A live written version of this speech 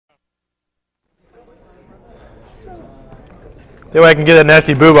That way I can get that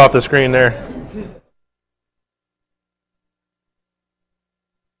nasty boob off the screen there.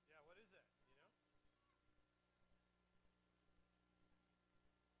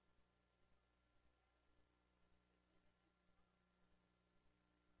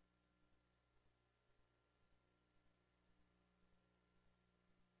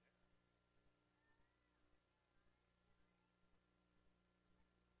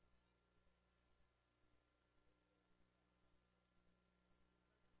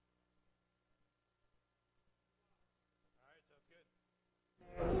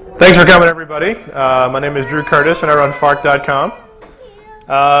 Thanks for coming, everybody. My name is Drew Curtis, and I run FARC.com.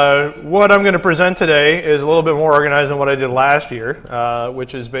 What I'm going to present today is a little bit more organized than what I did last year,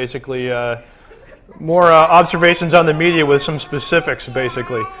 which is basically more observations on the media with some specifics,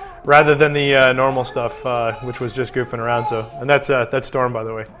 basically, rather than the normal stuff, which was just goofing around. So, and that's Storm, by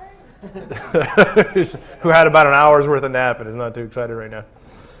the way, who had about an hour's worth of nap and is not too excited right now.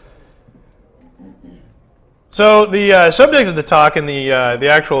 So the subject of the talk in the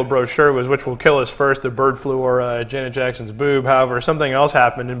actual brochure was which will kill us first, the bird flu or Janet Jackson's boob. However, something else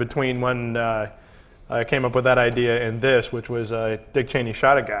happened in between when I came up with that idea and this, which was Dick Cheney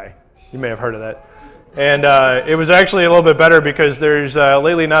shot a guy. You may have heard of that. And it was actually a little bit better because there's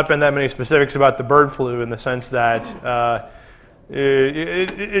lately not been that many specifics about the bird flu in the sense that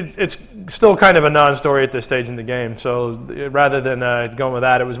it's still kind of a non-story at this stage in the game. So rather than going with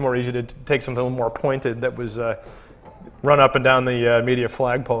that, it was more easy to take something a little more pointed that was run up and down the media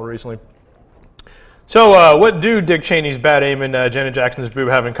flagpole recently. So what do Dick Cheney's bad aim and Janet Jackson's boob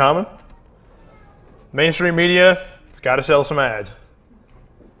have in common? Mainstream media, it's got to sell some ads.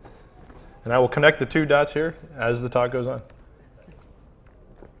 And I will connect the two dots here as the talk goes on.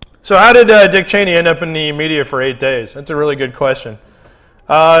 So how did Dick Cheney end up in the media for 8 days? That's a really good question.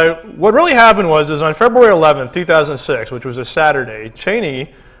 What really happened was on February 11th, 2006, which was a Saturday,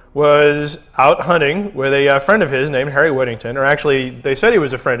 Cheney was out hunting with a friend of his named Harry Whittington, or actually they said he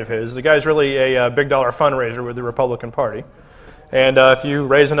was a friend of his. The guy's really a big dollar fundraiser with the Republican Party. And if you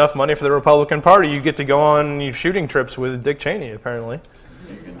raise enough money for the Republican Party, you get to go on shooting trips with Dick Cheney, apparently.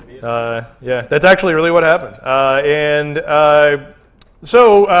 Yeah, that's actually really what happened.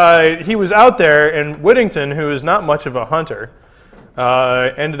 So he was out there, and Whittington, who is not much of a hunter,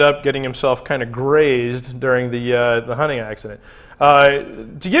 ended up getting himself kind of grazed during the hunting accident.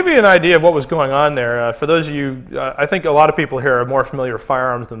 To give you an idea of what was going on there, for those of you, I think a lot of people here are more familiar with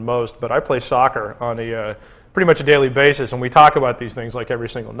firearms than most, but I play soccer on a pretty much a daily basis, and we talk about these things like every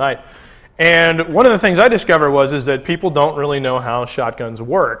single night. And one of the things I discovered is that people don't really know how shotguns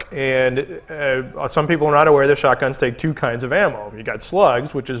work. And some people are not aware that shotguns take two kinds of ammo. You got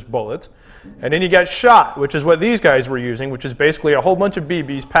slugs, which is bullets, and then you got shot, which is what these guys were using, which is basically a whole bunch of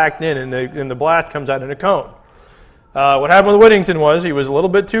BBs packed in, and the blast comes out in a cone. What happened with Whittington was he was a little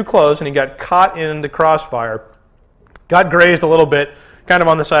bit too close, and he got caught in the crossfire, got grazed a little bit, kind of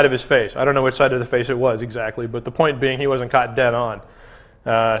on the side of his face. I don't know which side of the face it was exactly, but the point being he wasn't caught dead on.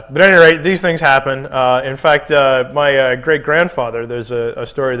 But at any rate, these things happen. In fact, my great-grandfather, there's a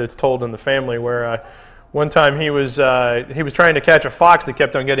story that's told in the family where one time he was trying to catch a fox that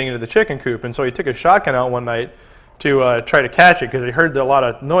kept on getting into the chicken coop, and so he took a shotgun out one night to try to catch it because he heard a lot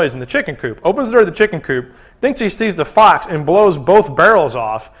of noise in the chicken coop. Opens the door of the chicken coop, thinks he sees the fox, and blows both barrels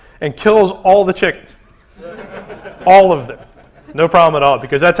off and kills all the chickens. All of them. No problem at all,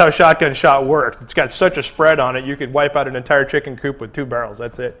 because that's how shotgun shot works. It's got such a spread on it, you could wipe out an entire chicken coop with 2 barrels.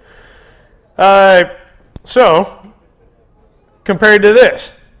 That's it. So, compared to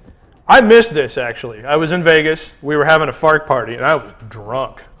this, I missed this, actually. I was in Vegas. We were having a FARC party, and I was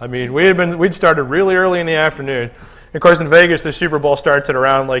drunk. I mean, we'd started really early in the afternoon. Of course, in Vegas, the Super Bowl starts at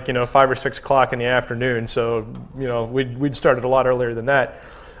around 5 or 6 o'clock in the afternoon, so we'd started a lot earlier than that.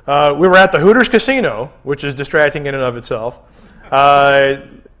 We were at the Hooters Casino, which is distracting in and of itself.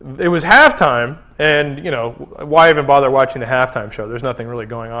 It was halftime, and why even bother watching the halftime show? There's nothing really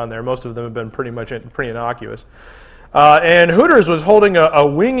going on there. Most of them have been pretty innocuous. And Hooters was holding a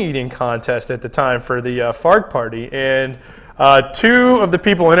wing eating contest at the time for the FARC party, and 2 of the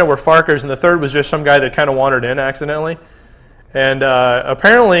people in it were FARCers, and the third was just some guy that kind of wandered in accidentally. And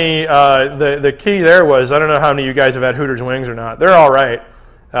apparently the key there was, I don't know how many of you guys have had Hooters wings or not. They're all right.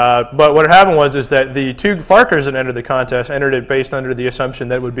 But what happened was that the 2 FARCers that entered the contest entered it based under the assumption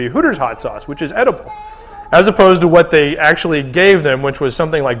that it would be Hooters hot sauce, which is edible, as opposed to what they actually gave them, which was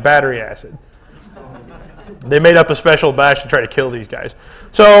something like battery acid. They made up a special batch to try to kill these guys.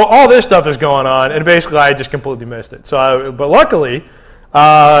 So all this stuff is going on, and basically I just completely missed it. But luckily,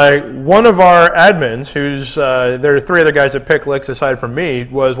 one of our admins, there are 3 other guys that pick licks aside from me,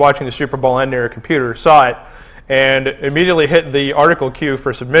 was watching the Super Bowl end near a computer, saw it, and immediately hit the article queue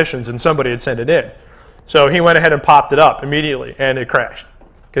for submissions, and somebody had sent it in. So he went ahead and popped it up immediately, and it crashed.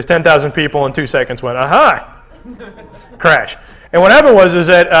 Because 10,000 people in 2 seconds went, aha, crash. And what happened was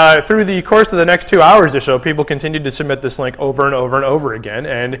that through the course of the next 2 hours or so, people continued to submit this link over and over and over again,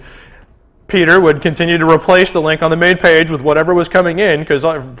 and Peter would continue to replace the link on the main page with whatever was coming in, because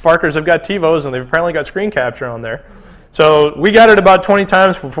Farkers have got TiVos, and they've apparently got screen capture on there. So we got it about 20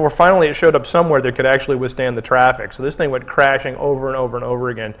 times before finally it showed up somewhere that could actually withstand the traffic. So this thing went crashing over and over and over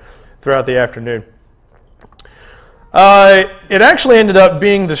again throughout the afternoon. It actually ended up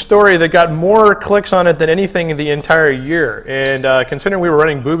being the story that got more clicks on it than anything in the entire year. And considering we were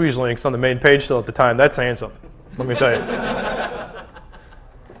running boobies links on the main page still at the time, that's saying something, let me tell you.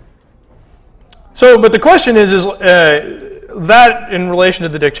 So, but the question is that in relation to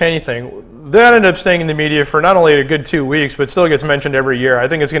the Dick Cheney thing, that ended up staying in the media for not only a good 2 weeks, but still gets mentioned every year. I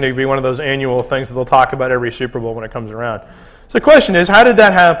think it's going to be one of those annual things that they'll talk about every Super Bowl when it comes around. So the question is, how did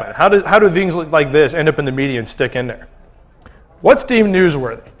that happen? How do things like this end up in the media and stick in there? What's deemed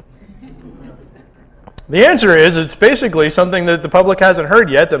newsworthy? The answer is it's basically something that the public hasn't heard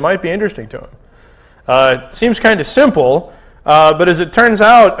yet that might be interesting to them. It seems kind of simple, but as it turns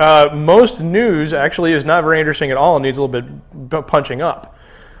out, most news actually is not very interesting at all and needs a little bit punching up.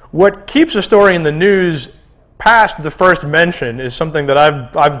 What keeps a story in the news past the first mention is something that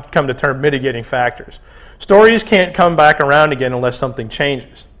I've come to term mitigating factors. Stories can't come back around again unless something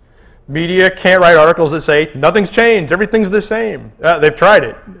changes. Media can't write articles that say, nothing's changed, everything's the same. They've tried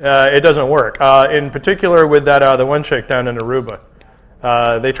it. It doesn't work. In particular with that the one chick down in Aruba.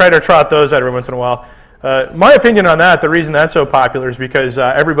 They try to trot those out every once in a while. My opinion on that, the reason that's so popular is because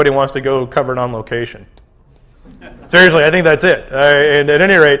everybody wants to go cover it on location. Seriously, I think that's it. And at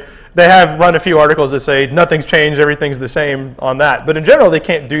any rate, they have run a few articles that say nothing's changed, everything's the same on that. But in general, they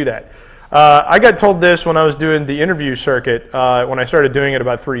can't do that. I got told this when I was doing the interview circuit, when I started doing it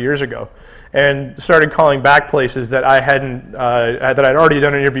about 3 years ago, and started calling back places that I hadn't, that I'd already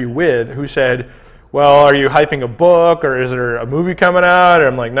done an interview with, who said, well, are you hyping a book, or is there a movie coming out? And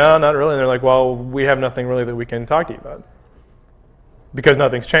I'm like, no, not really. And they're like, well, we have nothing really that we can talk to you about, because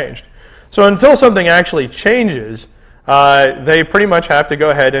nothing's changed. So until something actually changes, they pretty much have to go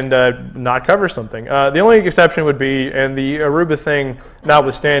ahead and not cover something. The only exception would be, and the Aruba thing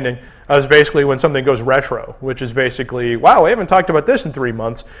notwithstanding, is basically when something goes retro, which is basically, wow, we haven't talked about this in 3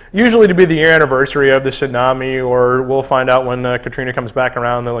 months, usually to be the year anniversary of the tsunami, or we'll find out when Katrina comes back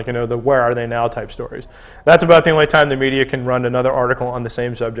around, they're like, the where are they now type stories. That's about the only time the media can run another article on the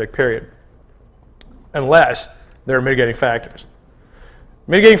same subject, period. Unless there are mitigating factors.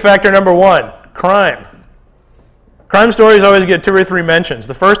 Mitigating factor number 1, crime. Crime stories always get 2 or 3 mentions.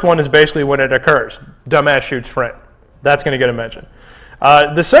 The first one is basically when it occurs. Dumbass shoots friend. That's going to get a mention.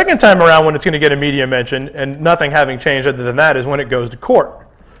 The second time around when it's going to get a media mention, and nothing having changed other than that, is when it goes to court,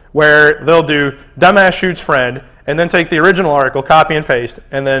 where they'll do dumbass shoots friend, and then take the original article, copy and paste,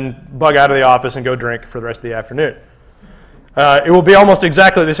 and then bug out of the office and go drink for the rest of the afternoon. It will be almost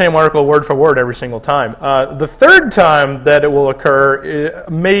exactly the same article word for word every single time. The third time that it will occur,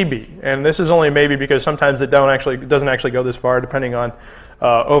 maybe, and this is only maybe because sometimes it doesn't actually go this far depending on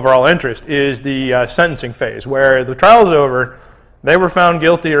overall interest, is the sentencing phase, where the trial's over, they were found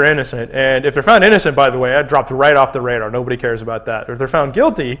guilty or innocent, and if they're found innocent, by the way, that dropped right off the radar. Nobody cares about that. If they're found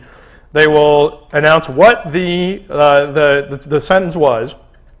guilty, they will announce what the sentence was,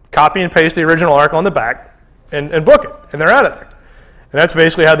 copy and paste the original article on the back, and book it, and they're out of there. And that's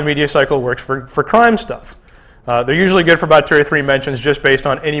basically how the media cycle works for crime stuff. They're usually good for about 2 or 3 mentions just based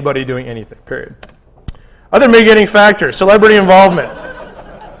on anybody doing anything, period. Other mitigating factors, celebrity involvement.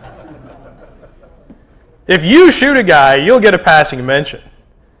 If you shoot a guy, you'll get a passing mention.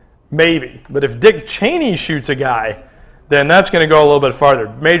 Maybe. But if Dick Cheney shoots a guy, then that's going to go a little bit farther.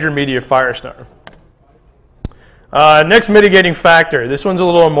 Major media firestorm. Next mitigating factor, this one's a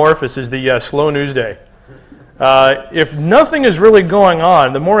little amorphous, is the slow news day. If nothing is really going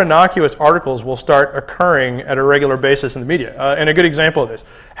on, the more innocuous articles will start occurring at a regular basis in the media. And a good example of this.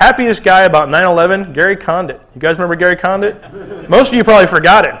 Happiest guy about 9/11, Gary Condit. You guys remember Gary Condit? Most of you probably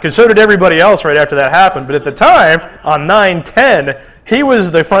forgot it, because so did everybody else right after that happened. But at the time, on 9/10, he was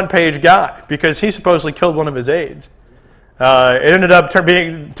the front page guy, because he supposedly killed one of his aides. It ended up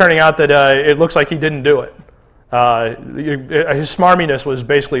turning out that it looks like he didn't do it. His smarminess was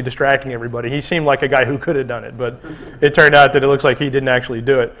basically distracting everybody. He seemed like a guy who could have done it, but it turned out that it looks like he didn't actually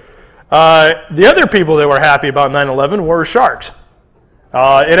do it. The other people that were happy about 9/11 were sharks.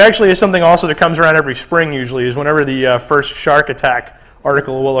 It actually is something also that comes around every spring usually, is whenever the first shark attack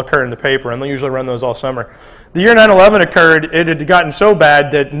article will occur in the paper, and they'll usually run those all summer. The year 9/11 occurred, it had gotten so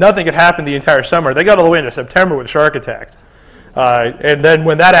bad that nothing had happened the entire summer. They got all the way into September with shark attacks. And then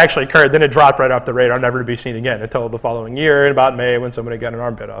when that actually occurred, then it dropped right off the radar, never to be seen again until the following year, in about May, when somebody got an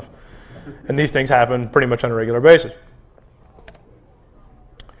arm bit off. And these things happen pretty much on a regular basis.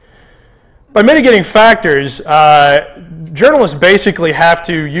 By mitigating factors, journalists basically have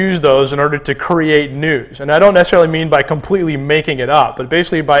to use those in order to create news. And I don't necessarily mean by completely making it up, but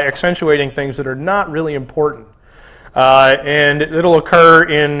basically by accentuating things that are not really important. And it'll occur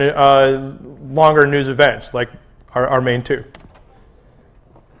in longer news events, like our main two.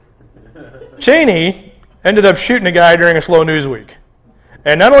 Cheney ended up shooting a guy during a slow news week.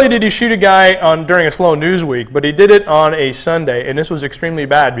 And not only did he shoot a guy during a slow news week, but he did it on a Sunday, and this was extremely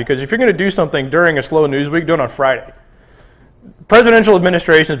bad, because if you're going to do something during a slow news week, do it on Friday. Presidential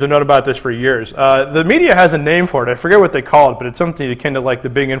administrations have known about this for years. The media has a name for it. I forget what they call it, but it's something akin to like the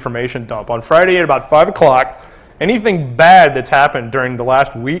big information dump. On Friday at about 5 o'clock, anything bad that's happened during the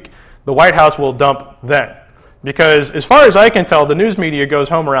last week, the White House will dump then. Because as far as I can tell, the news media goes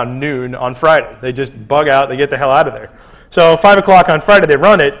home around noon on Friday. They just bug out, they get the hell out of there. So 5 o'clock on Friday, they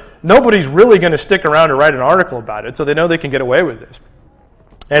run it. Nobody's really going to stick around to write an article about it, so they know they can get away with this.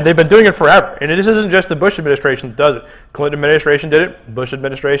 And they've been doing it forever. And this isn't just the Bush administration that does it. Clinton administration did it. Bush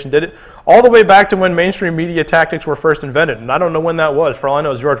administration did it. All the way back to when mainstream media tactics were first invented. And I don't know when that was. For all I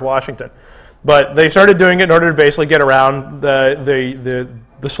know, it's George Washington. But they started doing it in order to basically get around the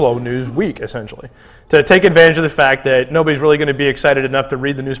slow news week, essentially. To take advantage of the fact that nobody's really going to be excited enough to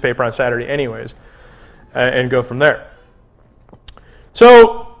read the newspaper on Saturday anyways. And go from there.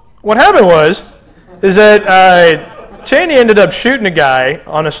 So what happened is that Cheney ended up shooting a guy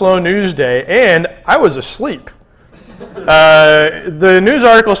on a slow news day, and I was asleep. The news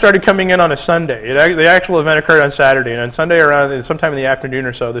article started coming in on a Sunday. The actual event occurred on Saturday, and on Sunday around sometime in the afternoon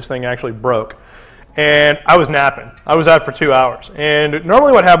or so, this thing actually broke. And I was napping. I was out for 2 hours. And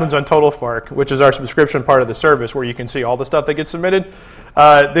normally what happens on Total Fark, which is our subscription part of the service where you can see all the stuff that gets submitted,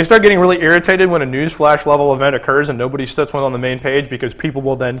 they start getting really irritated when a news flash level event occurs and nobody sets one on the main page, because people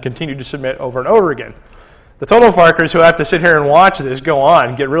will then continue to submit over and over again. The Total Farkers who have to sit here and watch this go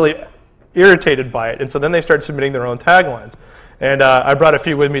on get really irritated by it, and so then they start submitting their own taglines. And I brought a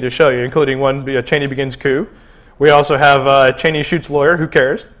few with me to show you, including one, Cheney begins coup. We also have Cheney shoots lawyer, who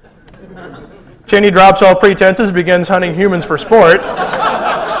cares? Cheney drops all pretenses, begins hunting humans for sport.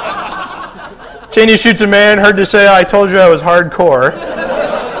 Cheney shoots a man, heard to say, I told you I was hardcore.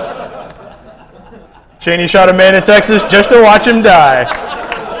 Cheney shot a man in Texas just to watch him die.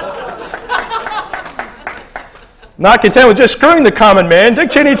 Not content with just screwing the common man,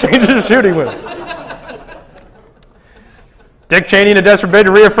 Dick Cheney changes his shooting move. Dick Cheney, in a desperate bid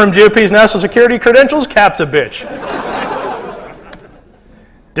to reaffirm GOP's national security credentials, caps a bitch.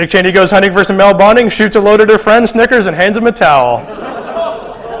 Dick Cheney goes hunting for some male bonding, shoots a load at her friend, snickers, and hands him a towel.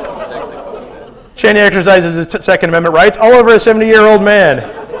 Cheney exercises his Second Amendment rights all over a 70-year-old man.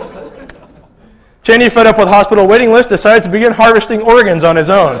 Cheney, fed up with hospital waiting lists, decides to begin harvesting organs on his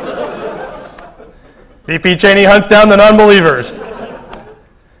own. VP Cheney hunts down the non-believers.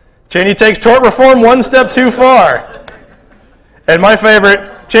 Cheney takes tort reform one step too far. And my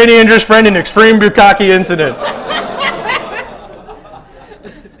favorite, Cheney injures friend in extreme bukkake incident.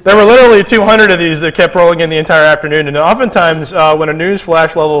 There were literally 200 of these that kept rolling in the entire afternoon, and oftentimes when a news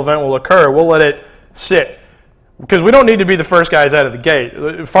flash level event will occur, we'll let it sit, because we don't need to be the first guys out of the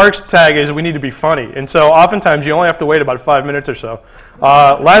gate. Fark's tag is we need to be funny, and so oftentimes you only have to wait about 5 minutes or so.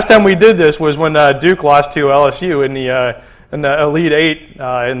 Last time we did this was when Duke lost to LSU in the Elite Eight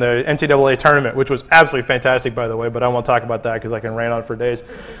in the NCAA tournament, which was absolutely fantastic, by the way, but I won't talk about that because I can rant on for days.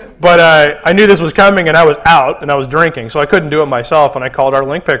 But I knew this was coming, and I was out, and I was drinking, so I couldn't do it myself, and I called our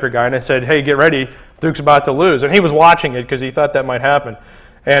link picker guy, and I said, hey, get ready, Duke's about to lose. And he was watching it because he thought that might happen.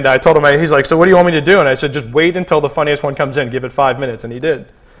 And I told him, he's like, so what do you want me to do? And I said, just wait until the funniest one comes in, give it 5 minutes, and he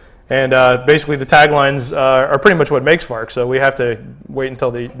did. And basically the taglines are pretty much what makes Fark, so we have to wait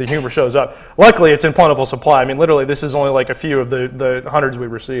until the humor shows up. Luckily, it's in plentiful supply. I mean, literally, this is only like a few of the hundreds we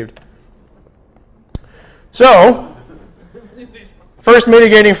received. So, first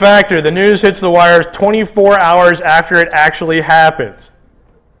mitigating factor, the news hits the wires 24 hours after it actually happens.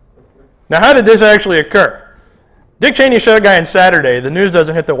 Now, how did this actually occur? Dick Cheney shot a guy on Saturday. The news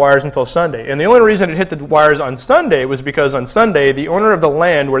doesn't hit the wires until Sunday. And the only reason it hit the wires on Sunday was because on Sunday, the owner of the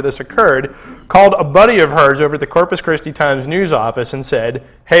land where this occurred called a buddy of hers over at the Corpus Christi Times news office and said,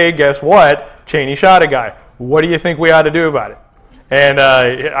 hey, guess what? Cheney shot a guy. What do you think we ought to do about it? And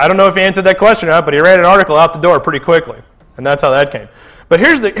I don't know if he answered that question or not, but he ran an article out the door pretty quickly. And that's how that came. But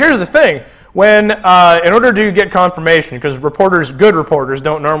here's the thing. when, in order to get confirmation, because good reporters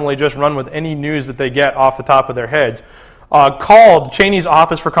don't normally just run with any news that they get off the top of their heads, called Cheney's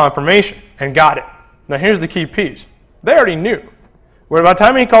office for confirmation and got it. Now here's the key piece. They already knew. By the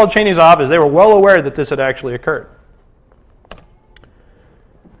time he called Cheney's office, they were well aware that this had actually occurred.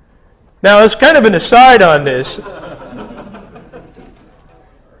 Now, as kind of an aside on this,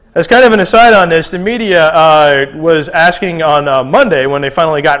 the media was asking on Monday, when they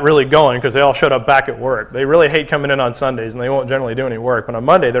finally got really going, because they all showed up back at work. They really hate coming in on Sundays, and they won't generally do any work. But on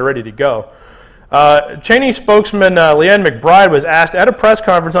Monday, they're ready to go. Cheney spokesman Leanne McBride was asked at a press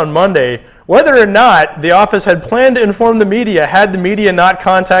conference on Monday whether or not the office had planned to inform the media had the media not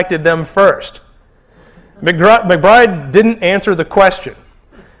contacted them first. McBride didn't answer the question.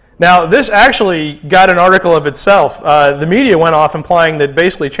 Now, this actually got an article of itself. The media went off implying that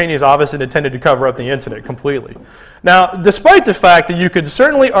basically Cheney's office had intended to cover up the incident completely. Now, despite the fact that you could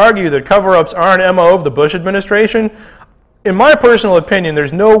certainly argue that cover-ups are an MO of the Bush administration, in my personal opinion,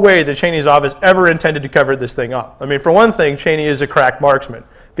 there's no way that Cheney's office ever intended to cover this thing up. I mean, for one thing, Cheney is a crack marksman.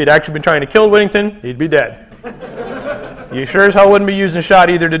 If he'd actually been trying to kill Whittington, he'd be dead. You sure as hell wouldn't be using shot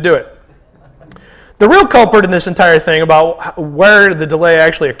either to do it. The real culprit in this entire thing about where the delay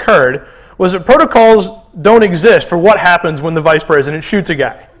actually occurred was that protocols don't exist for what happens when the vice president shoots a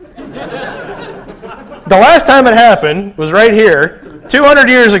guy. The last time it happened was right here. 200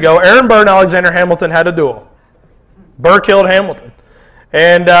 years ago, Aaron Burr and Alexander Hamilton had a duel. Burr killed Hamilton.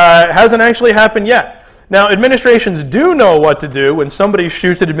 And it hasn't actually happened yet. Now, administrations do know what to do when somebody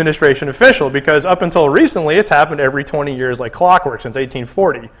shoots an administration official, because up until recently, it's happened every 20 years like clockwork since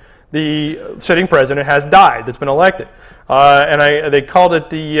 1840. The sitting president has died that's been elected. They called it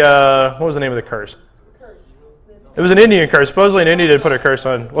the, what was the name of the curse? It was an Indian curse. Supposedly an Indian did put a curse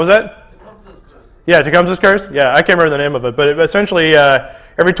on. What was that? Yeah, Tecumseh's curse? Yeah, I can't remember the name of it. But essentially,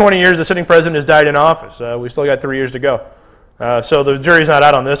 every 20 years, the sitting president has died in office. We still got 3 years to go. So the jury's not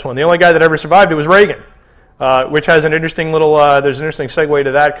out on this one. The only guy that ever survived it was Reagan, which has an interesting little, there's an interesting segue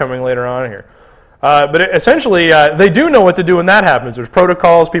to that coming later on here. But essentially, they do know what to do when that happens. There's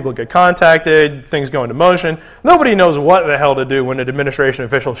protocols, people get contacted, things go into motion. Nobody knows what the hell to do when an administration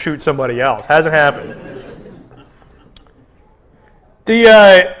official shoots somebody else. Hasn't happened.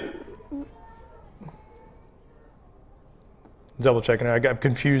 Double checking here. I got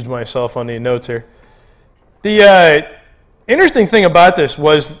confused myself on the notes here. The interesting thing about this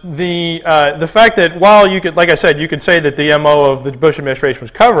was the fact that while you could, like I said, you could say that the MO of the Bush administration was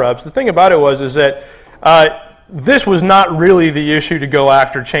cover-ups, the thing about it is that this was not really the issue to go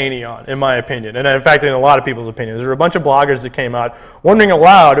after Cheney on, in my opinion, and in fact in a lot of people's opinions. There were a bunch of bloggers that came out wondering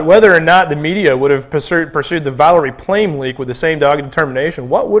aloud whether or not the media would have pursued the Valerie Plame leak with the same dogged determination.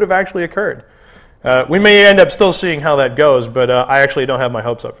 What would have actually occurred? We may end up still seeing how that goes, but I actually don't have my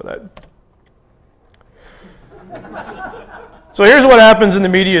hopes up for that. So here's what happens in the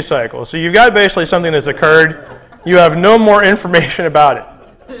media cycle. So you've got basically something that's occurred. You have no more information about it.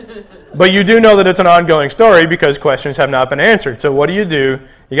 But you do know that it's an ongoing story because questions have not been answered. So what do? You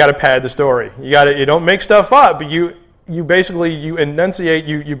got to pad the story. You don't make stuff up, but you basically enunciate,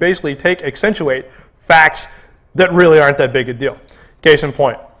 you basically accentuate facts that really aren't that big a deal. Case in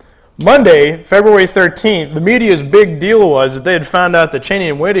point. Monday, February 13th, the media's big deal was that they had found out that Cheney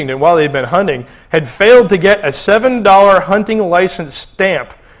and Whittington, while they'd been hunting, had failed to get a $7 hunting license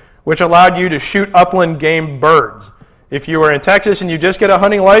stamp, which allowed you to shoot upland game birds. If you were in Texas and you just get a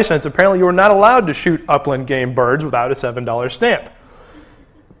hunting license, apparently you were not allowed to shoot upland game birds without a $7 stamp.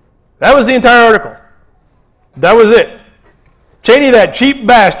 That was the entire article. That was it. Cheney, that cheap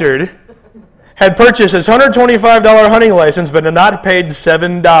bastard, had purchased his $125 hunting license but had not paid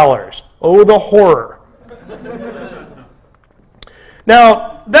 $7. Oh, the horror.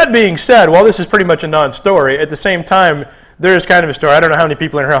 Now, that being said, while this is pretty much a non-story, at the same time, there is kind of a story. I don't know how many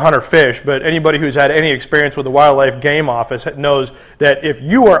people in here hunt or fish, but anybody who's had any experience with the Wildlife Game Office knows that if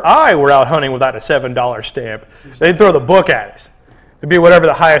you or I were out hunting without a $7 stamp, they'd throw the book at us. It'd be whatever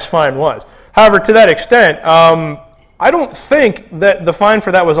the highest fine was. However, to that extent, I don't think that the fine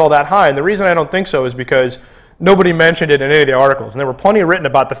for that was all that high, and the reason I don't think so is because nobody mentioned it in any of the articles, and there were plenty written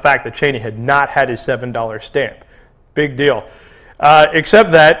about the fact that Cheney had not had his $7 stamp. Big deal. Except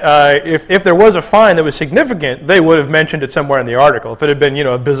that if there was a fine that was significant, they would have mentioned it somewhere in the article. If it had been,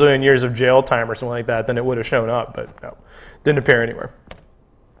 a bazillion years of jail time or something like that, then it would have shown up, but no, didn't appear anywhere.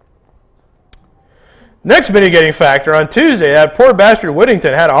 Next mitigating factor, on Tuesday, that poor bastard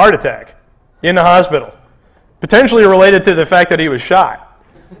Whittington had a heart attack in the hospital. Potentially related to the fact that he was shot.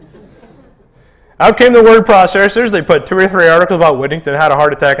 Out came the word processors. They put 2 or 3 articles about Whittington had a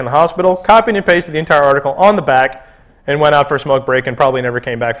heart attack in the hospital, copied and pasted the entire article on the back, and went out for a smoke break and probably never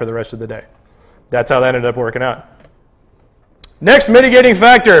came back for the rest of the day. That's how that ended up working out. Next mitigating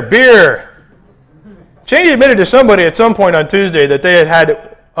factor, beer. Cheney admitted to somebody at some point on Tuesday that they had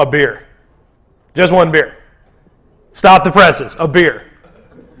had a beer. Just one beer. Stop the presses, a beer.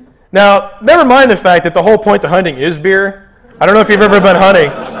 Now, never mind the fact that the whole point to hunting is beer. I don't know if you've ever been hunting,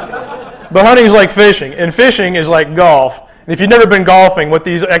 but hunting is like fishing, and fishing is like golf. And if you've never been golfing, what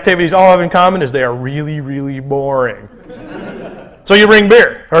these activities all have in common is they are really, really boring. So you bring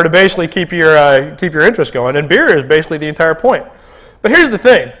beer, or to basically keep your interest going, and beer is basically the entire point. But here's the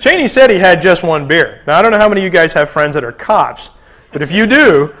thing. Cheney said he had just one beer. Now, I don't know how many of you guys have friends that are cops, but if you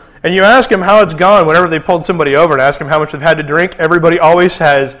do, and you ask them how it's gone whenever they pulled somebody over and ask them how much they've had to drink, everybody always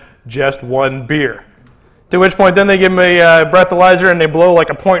has just one beer. To which point then they give them a breathalyzer and they blow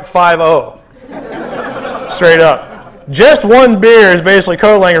like a .50. Straight up. Just one beer is basically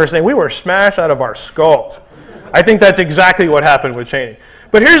code language saying we were smashed out of our skulls. I think that's exactly what happened with Cheney.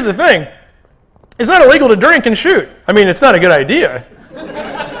 But here's the thing. It's not illegal to drink and shoot. I mean, it's not a good idea.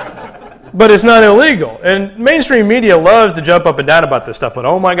 But it's not illegal. And mainstream media loves to jump up and down about this stuff. But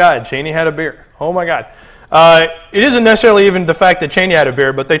oh my God, Cheney had a beer. Oh my God. It isn't necessarily even the fact that Cheney had a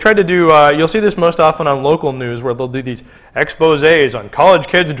beer, but they tried to do, you'll see this most often on local news where they'll do these exposés on college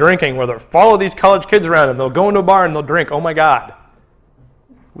kids drinking, where they'll follow these college kids around and they'll go into a bar and they'll drink. Oh my God.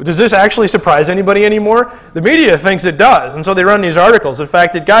 Does this actually surprise anybody anymore? The media thinks it does, and so they run these articles. In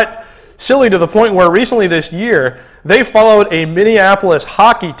fact, it got silly to the point where recently this year, they followed a Minneapolis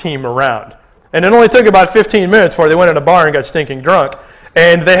hockey team around. And it only took about 15 minutes before they went in a bar and got stinking drunk.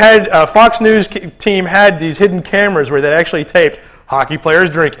 And they had, Fox News team had these hidden cameras where they actually taped hockey players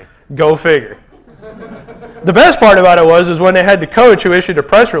drinking. Go figure. The best part about it was when they had the coach who issued a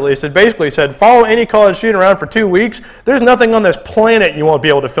press release that basically said, follow any college student around for 2 weeks, there's nothing on this planet you won't be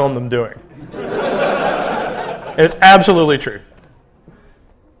able to film them doing. And it's absolutely true.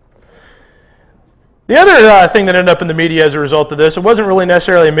 The other thing that ended up in the media as a result of this, it wasn't really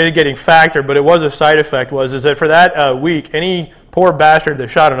necessarily a mitigating factor, but it was a side effect, is that for that week, any poor bastard that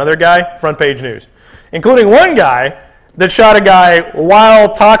shot another guy, front page news. Including one guy that shot a guy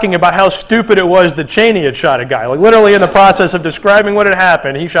while talking about how stupid it was that Cheney had shot a guy. Like literally in the process of describing what had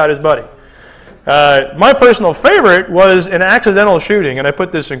happened, he shot his buddy. My personal favorite was an accidental shooting, and I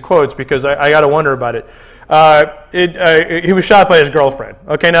put this in quotes because I got to wonder about it. He was shot by his girlfriend.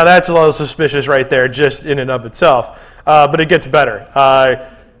 Okay, now that's a little suspicious right there, just in and of itself. But it gets better.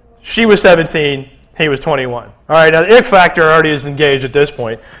 She was 17, he was 21. All right, now the ick factor already is engaged at this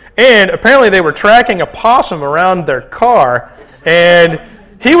point. And apparently they were tracking a possum around their car, and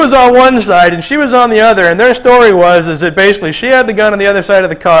he was on one side and she was on the other, and their story is that basically she had the gun on the other side of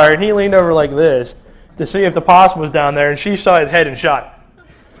the car, and he leaned over like this to see if the possum was down there, and she saw his head and shot.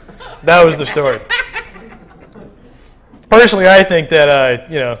 That was the story. Personally, I think that,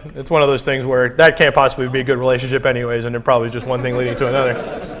 it's one of those things where that can't possibly be a good relationship anyways, and they're probably just one thing leading to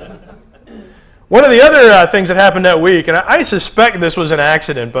another. One of the other things that happened that week, and I suspect this was an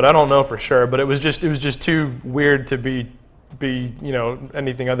accident, but I don't know for sure, but it was just too weird to be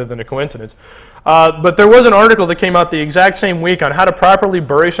anything other than a coincidence. But there was an article that came out the exact same week on how to properly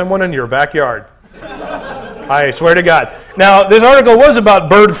bury someone in your backyard. I swear to God. Now, this article was about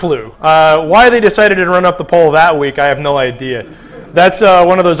bird flu. Why they decided to run up the poll that week, I have no idea. That's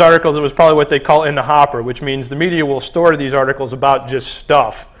one of those articles that was probably what they call in the hopper, which means the media will store these articles about just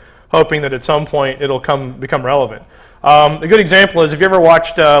stuff, hoping that at some point it'll become relevant. A good example is if you ever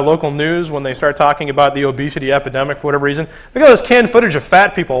watched local news when they start talking about the obesity epidemic for whatever reason, look at this canned footage of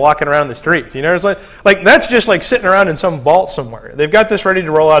fat people walking around the streets. You know, it's like that's just like sitting around in some vault somewhere. They've got this ready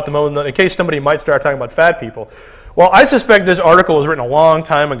to roll out at the moment in case somebody might start talking about fat people. Well, I suspect this article was written a long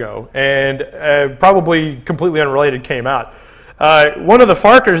time ago and probably completely unrelated came out. One of the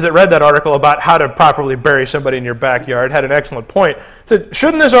Farkers that read that article about how to properly bury somebody in your backyard had an excellent point. Said,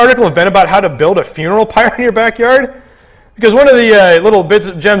 shouldn't this article have been about how to build a funeral pyre in your backyard? Because one of the little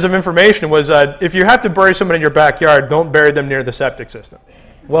gems of information was if you have to bury somebody in your backyard, don't bury them near the septic system.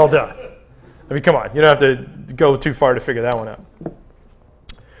 Well done. I mean, come on. You don't have to go too far to figure that one out.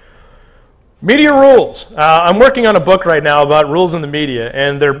 Media rules. I'm working on a book right now about rules in the media,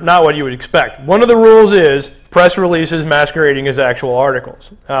 and they're not what you would expect. One of the rules is press releases masquerading as actual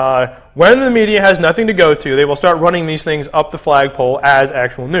articles. When the media has nothing to go to, they will start running these things up the flagpole as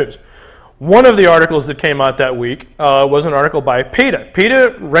actual news. One of the articles that came out that week was an article by PETA.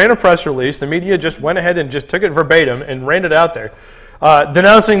 PETA ran a press release. The media just went ahead and just took it verbatim and ran it out there,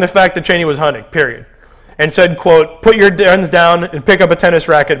 denouncing the fact that Cheney was hunting, period. And said, quote, put your guns down and pick up a tennis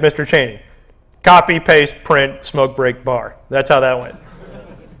racket, Mr. Cheney. Copy, paste, print, smoke break, bar. That's how that went.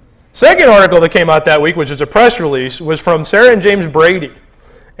 Second article that came out that week, which is a press release, was from Sarah and James Brady.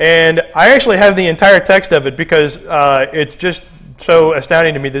 And I actually have the entire text of it because it's just so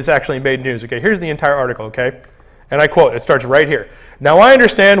astounding to me this actually made news. Okay, here's the entire article, okay? And I quote, it starts right here. "Now I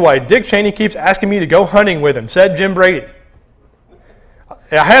understand why Dick Cheney keeps asking me to go hunting with him," said Jim Brady.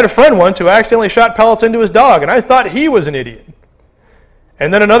 "I had a friend once who accidentally shot pellets into his dog, and I thought he was an idiot."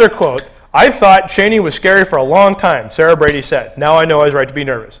 And then another quote, "I thought Cheney was scary for a long time," Sarah Brady said. "Now I know I was right to be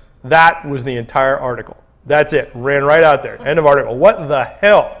nervous." That was the entire article. That's it. Ran right out there. End of article. What the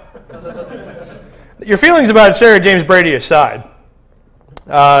hell? Your feelings about Sarah James Brady aside,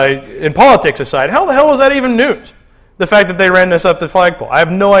 in politics aside, how the hell was that even news? The fact that they ran this up the flagpole. I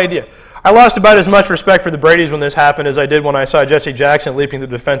have no idea. I lost about as much respect for the Bradys when this happened as I did when I saw Jesse Jackson leaping to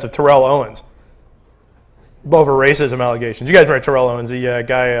the defense of Terrell Owens over racism allegations. You guys remember Terrell Owens, the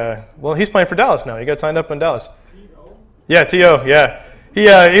guy, well, he's playing for Dallas now. He got signed up in Dallas. T.O.? Yeah, T.O., yeah.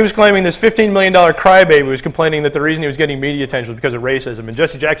 He was claiming this $15 million crybaby was complaining that the reason he was getting media attention was because of racism, and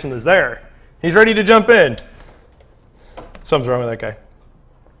Jesse Jackson was there. He's ready to jump in. Something's wrong with that guy.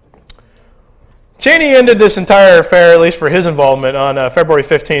 Cheney ended this entire affair, at least for his involvement, on February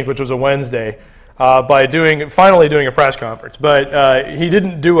 15th, which was a Wednesday, by finally doing a press conference. But he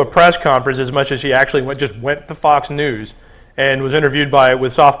didn't do a press conference as much as he actually just went to Fox News and was interviewed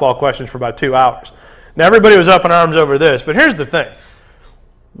with softball questions for about 2 hours. Now, everybody was up in arms over this, but here's the thing.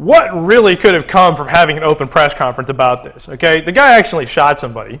 What really could have come from having an open press conference about this? Okay, the guy actually shot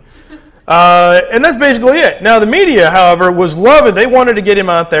somebody. And that's basically it. Now, the media, however, was loving. They wanted to get him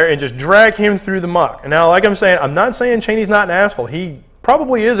out there and just drag him through the muck. And now, like I'm saying, I'm not saying Cheney's not an asshole. He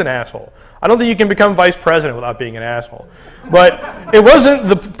probably is an asshole. I don't think you can become vice president without being an asshole. But it wasn't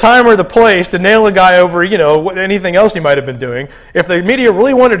the time or the place to nail a guy over, anything else he might have been doing. If the media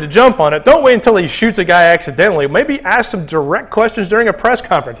really wanted to jump on it, don't wait until he shoots a guy accidentally. Maybe ask some direct questions during a press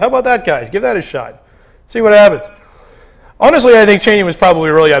conference. How about that, guys? Give that a shot. See what happens. Honestly, I think Cheney was probably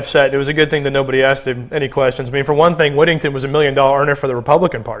really upset. It was a good thing that nobody asked him any questions. I mean, for one thing, Whittington was $1 million earner for the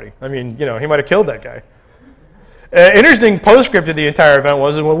Republican Party. I mean, he might have killed that guy. Interesting postscript of the entire event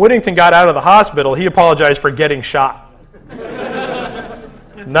was that when Whittington got out of the hospital, he apologized for getting shot.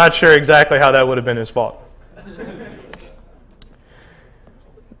 Not sure exactly how that would have been his fault.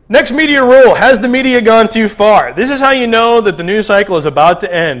 Next media rule, has the media gone too far? This is how you know that the news cycle is about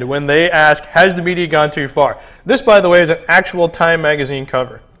to end, when they ask, has the media gone too far? This, by the way, is an actual Time magazine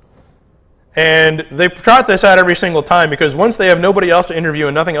cover. And they trot this out every single time because once they have nobody else to interview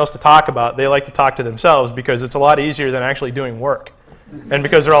and nothing else to talk about, they like to talk to themselves because it's a lot easier than actually doing work. And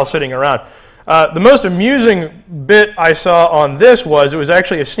because they're all sitting around. The most amusing bit I saw on this was, it was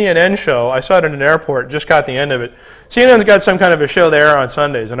actually a CNN show. I saw it in an airport, just caught the end of it. CNN's got some kind of a show they air on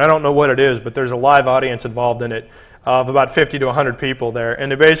Sundays, and I don't know what it is, but there's a live audience involved in it of about 50 to 100 people there.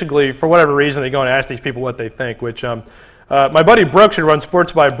 And they basically, for whatever reason, they go and ask these people what they think, which my buddy Brooks, who runs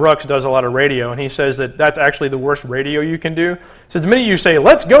Sports by Brooks, does a lot of radio, and he says that that's actually the worst radio you can do. He says the minute you say,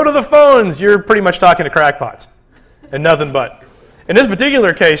 let's go to the phones, you're pretty much talking to crackpots, and nothing but. In this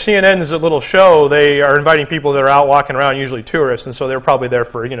particular case, CNN is a little show. They are inviting people that are out walking around, usually tourists, and so they're probably there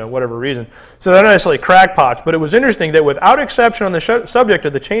for whatever reason. So they're not necessarily crackpots, but it was interesting that without exception on the subject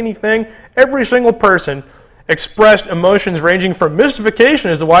of the Cheney thing, every single person expressed emotions ranging from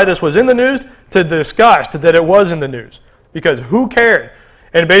mystification as to why this was in the news to disgust that it was in the news. Because who cared?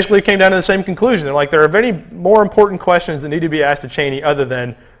 And it basically came down to the same conclusion. They're like, there are any more important questions that need to be asked to Cheney other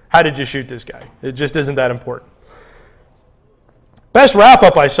than, how did you shoot this guy? It just isn't that important. Best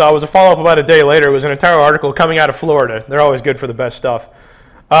wrap-up I saw was a follow-up about a day later. It was an entire article coming out of Florida. They're always good for the best stuff.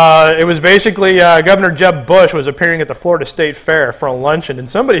 It was basically Governor Jeb Bush was appearing at the Florida State Fair for a luncheon, and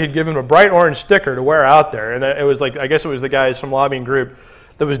somebody had given him a bright orange sticker to wear out there. And it was like, I guess it was the guys from lobbying group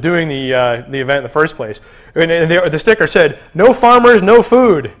that was doing the event in the first place. And the sticker said, "No farmers, no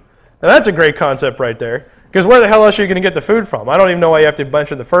food." Now that's a great concept right there. Because where the hell else are you going to get the food from? I don't even know why you have to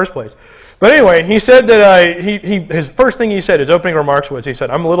bunch in the first place. But anyway, he said that his first thing he said, his opening remarks was, he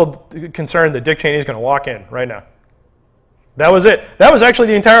said, "I'm a little concerned that Dick Cheney is going to walk in right now." That was it. That was actually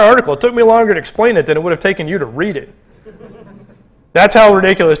the entire article. It took me longer to explain it than it would have taken you to read it. That's how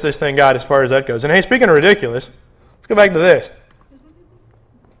ridiculous this thing got as far as that goes. And hey, speaking of ridiculous, let's go back to this.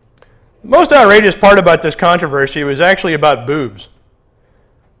 The most outrageous part about this controversy was actually about boobs.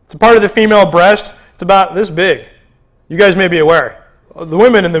 It's a part of the female breast. It's about this big. You guys may be aware. The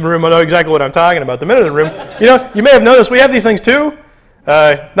women in the room will know exactly what I'm talking about. The men in the room, you may have noticed we have these things too.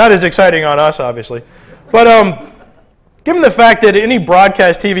 Not as exciting on us, obviously. But given the fact that any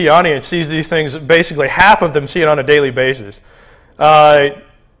broadcast TV audience sees these things, basically half of them see it on a daily basis.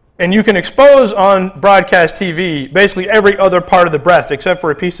 And you can expose on broadcast TV basically every other part of the breast except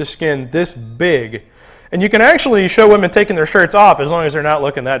for a piece of skin this big. And you can actually show women taking their shirts off as long as they're not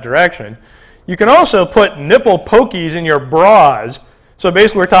looking that direction. You can also put nipple pokies in your bras. So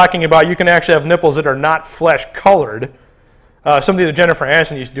basically we're talking about you can actually have nipples that are not flesh-colored. Something that Jennifer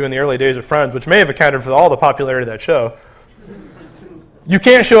Aniston used to do in the early days of Friends, which may have accounted for all the popularity of that show. You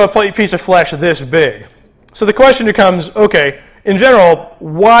can't show a piece of flesh this big. So the question becomes, okay, in general,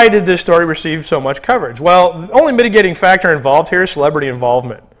 why did this story receive so much coverage? Well, the only mitigating factor involved here is celebrity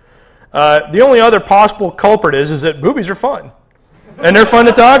involvement. The only other possible culprit is that boobies are fun. And they're fun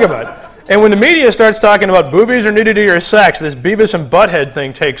to talk about. And when the media starts talking about boobies or nudity or sex, this Beavis and Butthead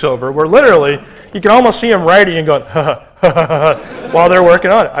thing takes over, where literally you can almost see them writing and going, ha ha ha ha, while they're working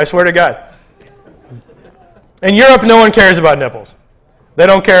on it. I swear to God. In Europe, no one cares about nipples. They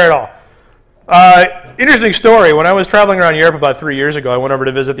don't care at all. Interesting story. When I was traveling around Europe about 3 years ago, I went over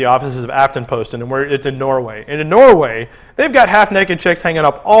to visit the offices of Aftenposten, and it's in Norway. And in Norway, they've got half-naked chicks hanging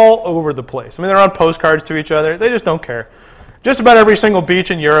up all over the place. I mean, they're on postcards to each other. They just don't care. Just about every single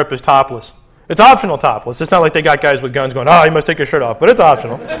beach in Europe is topless. It's optional topless. It's not like they got guys with guns going, oh, you must take your shirt off, but it's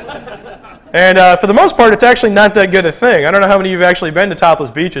optional. And for the most part, it's actually not that good a thing. I don't know how many of you have actually been to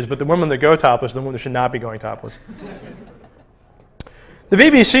topless beaches, but the women that go topless are the women that should not be going topless. The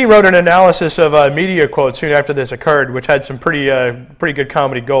BBC wrote an analysis of media quotes soon after this occurred, which had some pretty good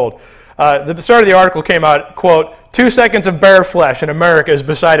comedy gold. The start of the article came out, quote, 2 seconds of bare flesh and America is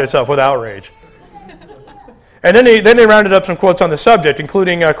beside itself with outrage. And then they rounded up some quotes on the subject,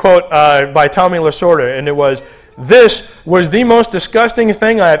 including a quote by Tommy Lasorda, and it was, "This was the most disgusting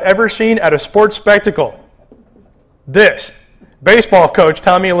thing I have ever seen at a sports spectacle." This. Baseball coach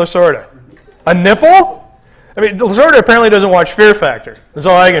Tommy Lasorda. A nipple? I mean, Lasorda apparently doesn't watch Fear Factor. That's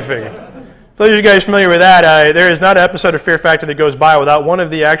all I can figure. For those of you guys familiar with that, there is not an episode of Fear Factor that goes by without one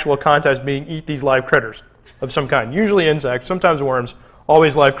of the actual contests being eat these live critters of some kind. Usually insects, sometimes worms,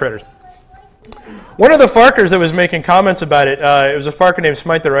 always live critters. One of the Farkers that was making comments about it, it was a Farker named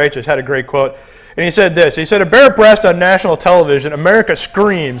Smite the Righteous, had a great quote. And he said this, he said, "A bare breast on national television, America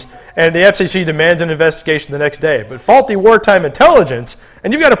screams, and the FCC demands an investigation the next day. But faulty wartime intelligence,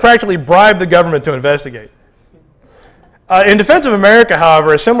 and you've got to practically bribe the government to investigate." In defense of America,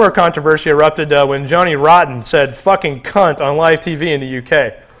 however, a similar controversy erupted when Johnny Rotten said fucking cunt on live TV in the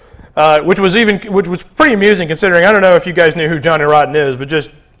UK, which was pretty amusing considering, I don't know if you guys knew who Johnny Rotten is, but just,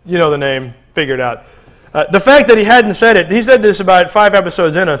 you know the name, figure it out. The fact that he hadn't said it, he said this about 5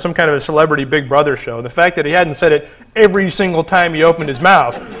 episodes in on some kind of a celebrity Big Brother show. The fact that he hadn't said it every single time he opened his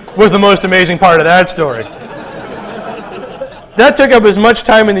mouth was the most amazing part of that story. That took up as much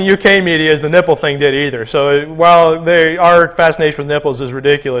time in the UK media as the nipple thing did either. So while our fascination with nipples is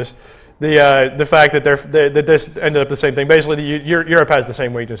ridiculous, the fact that that this ended up the same thing. Basically, Europe has the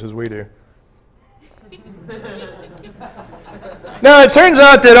same weakness as we do. Now, it turns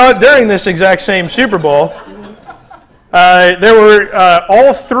out that during this exact same Super Bowl, there were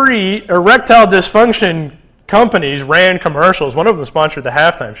all 3 erectile dysfunction companies ran commercials. One of them sponsored the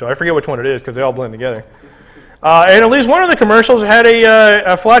halftime show. I forget which one it is because they all blend together. And at least one of the commercials had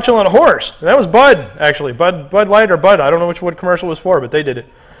a flatulent horse. And that was Bud, actually. Bud Light or Bud. I don't know what commercial it was for, but they did it.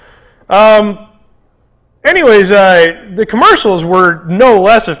 Anyways, the commercials were no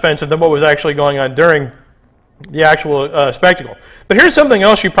less offensive than what was actually going on during the actual spectacle. But here's something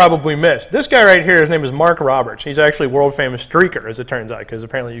else you probably missed. This guy right here, his name is Mark Roberts. He's actually a world-famous streaker, as it turns out, because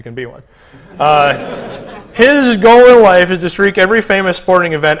apparently you can be one. His goal in life is to streak every famous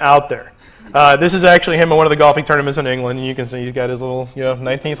sporting event out there. This is actually him in one of the golfing tournaments in England, and you can see he's got his little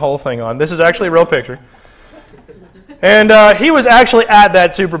 19th hole thing on. This is actually a real picture. And he was actually at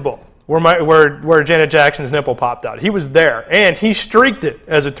that Super Bowl where Janet Jackson's nipple popped out. He was there, and he streaked it,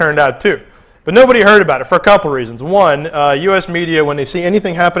 as it turned out, too. But nobody heard about it for a couple reasons. One, U.S. media, when they see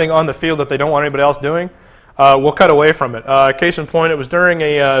anything happening on the field that they don't want anybody else doing, will cut away from it. Case in point, it was during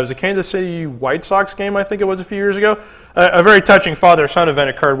it was a Kansas City White Sox game, I think it was a few years ago. A very touching father-son event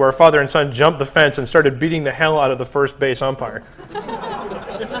occurred where father and son jumped the fence and started beating the hell out of the first base umpire.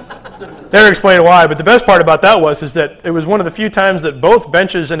 Never explained why, but the best part about that is that it was one of the few times that both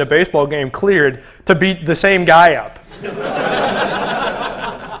benches in a baseball game cleared to beat the same guy up.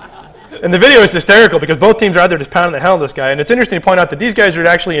 And the video is hysterical because both teams are out there just pounding the hell out of this guy. And it's interesting to point out that these guys are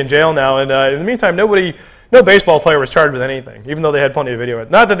actually in jail now. And in the meantime, no baseball player was charged with anything, even though they had plenty of video.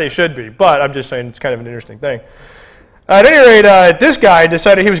 Not that they should be, but I'm just saying it's kind of an interesting thing. At any rate, this guy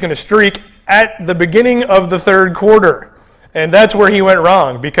decided he was going to streak at the beginning of the 3rd quarter. And that's where he went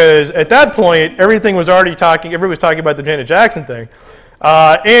wrong because at that point, everybody was talking about the Janet Jackson thing.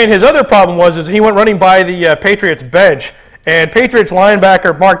 And his other problem was he went running by the Patriots bench. And Patriots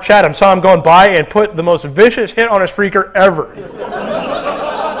linebacker Mark Chatham saw him going by and put the most vicious hit on a streaker ever.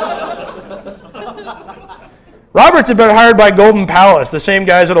 Roberts had been hired by Golden Palace, the same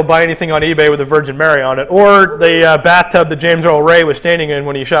guys that'll buy anything on eBay with a Virgin Mary on it, or the bathtub that James Earl Ray was standing in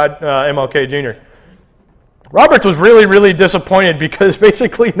when he shot MLK Jr. Roberts was really, really disappointed because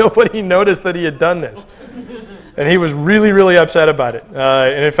basically nobody noticed that he had done this. And he was really, really upset about it.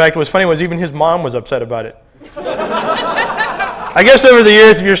 And in fact, what's funny was even his mom was upset about it. I guess over the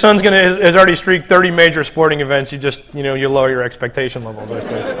years, if your son's has already streaked 30 major sporting events, you lower your expectation levels, I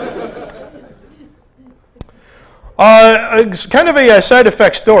suppose. It's kind of a side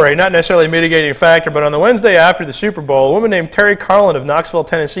effect story, not necessarily a mitigating factor, but on the Wednesday after the Super Bowl, a woman named Terry Carlin of Knoxville,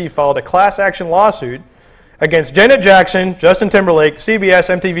 Tennessee, filed a class action lawsuit against Janet Jackson, Justin Timberlake, CBS,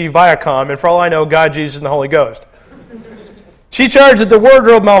 MTV, Viacom, and for all I know, God, Jesus, and the Holy Ghost. She charged that the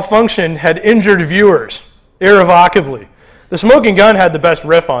wardrobe malfunction had injured viewers irrevocably. The smoking gun had the best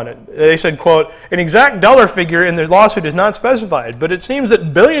riff on it. They said, quote, an exact dollar figure in the lawsuit is not specified, but it seems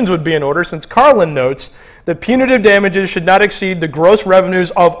that billions would be in order since Carlin notes that punitive damages should not exceed the gross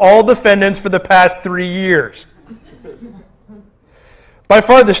revenues of all defendants for the past 3 years. By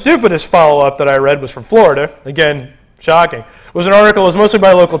far the stupidest follow-up that I read was from Florida. Again, shocking. It was an article that was mostly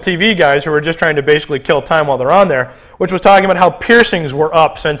by local TV guys who were just trying to basically kill time while they're on there, which was talking about how piercings were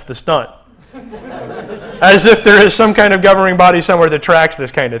up since the stunt. As if there is some kind of governing body somewhere that tracks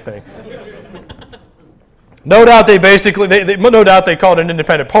this kind of thing. No doubt no doubt they called an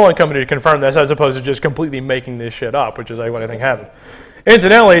independent polling company to confirm this, as opposed to just completely making this shit up, which is like what I think happened.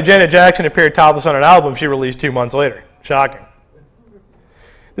 Incidentally, Janet Jackson appeared topless on an album she released 2 months later. Shocking.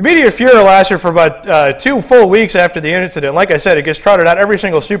 The media furor lasted for about 2 full weeks after the incident. Like I said, it gets trotted out every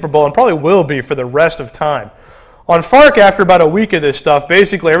single Super Bowl and probably will be for the rest of time. On FARC, after about a week of this stuff,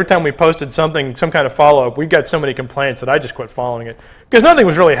 basically every time we posted something, some kind of follow-up, we got so many complaints that I just quit following it because nothing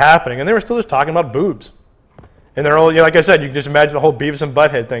was really happening, and they were still just talking about boobs. And they're all, like I said, you can just imagine the whole Beavis and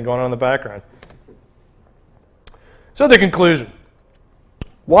Butthead thing going on in the background. So the conclusion.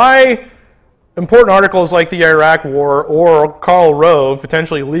 Why important articles like the Iraq War or Karl Rove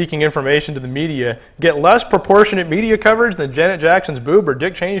potentially leaking information to the media get less proportionate media coverage than Janet Jackson's boob or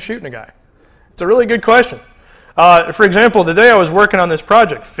Dick Cheney shooting a guy? It's a really good question. For example, the day I was working on this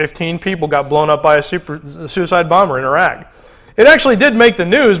project, 15 people got blown up by a suicide bomber in Iraq. It actually did make the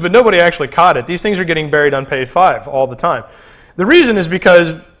news, but nobody actually caught it. These things are getting buried on page 5 all the time. The reason is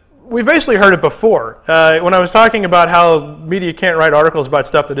because we've basically heard it before. When I was talking about how media can't write articles about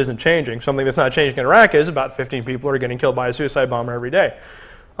stuff that isn't changing, something that's not changing in Iraq is about 15 people are getting killed by a suicide bomber every day.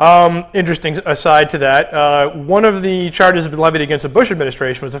 Interesting aside to that, one of the charges that have been levied against the Bush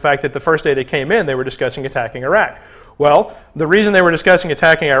administration was the fact that the first day they came in, they were discussing attacking Iraq. Well, the reason they were discussing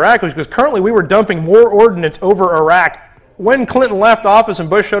attacking Iraq was because currently we were dumping more ordnance over Iraq when Clinton left office and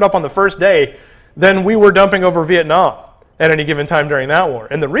Bush showed up on the first day than we were dumping over Vietnam at any given time during that war.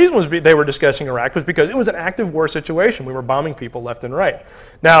 And the reason they were discussing Iraq was because it was an active war situation. We were bombing people left and right.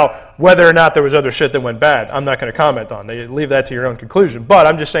 Now, whether or not there was other shit that went bad, I'm not going to comment on. Leave that to your own conclusion. But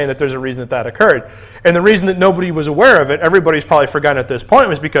I'm just saying that there's a reason that occurred. And the reason that nobody was aware of it, everybody's probably forgotten at this point,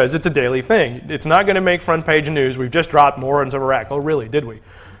 was because it's a daily thing. It's not going to make front page news. We've just dropped more into Iraq. Oh, really? Did we?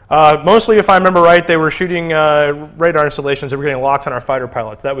 Mostly, if I remember right, they were shooting radar installations that were getting locked on our fighter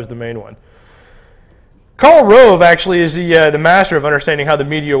pilots. That was the main one. Karl Rove actually is the master of understanding how the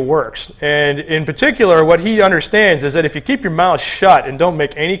media works. And in particular, what he understands is that if you keep your mouth shut and don't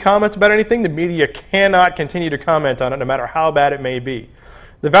make any comments about anything, the media cannot continue to comment on it no matter how bad it may be.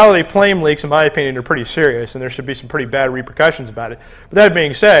 The Valley Flame leaks, in my opinion, are pretty serious, and there should be some pretty bad repercussions about it. But that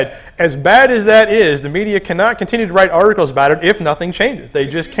being said, as bad as that is, the media cannot continue to write articles about it if nothing changes. They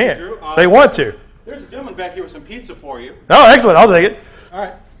just can't. They want to. There's a gentleman back here with some pizza for you. Oh, excellent. I'll take it. All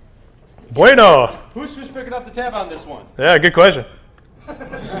right. Bueno. Who's picking up the tab on this one? Yeah, good question.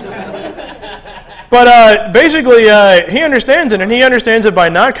 But basically, he understands it, and he understands that by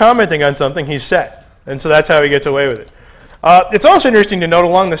not commenting on something, he's set. And so that's how he gets away with it. It's also interesting to note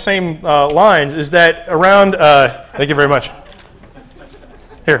along the same lines is that around, thank you very much.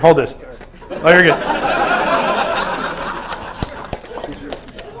 Here, hold this. Oh, you're good.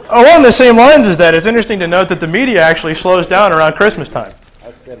 Along the same lines is that it's interesting to note that the media actually slows down around Christmas time.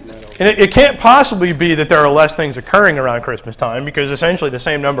 And it can't possibly be that there are less things occurring around Christmas time because essentially the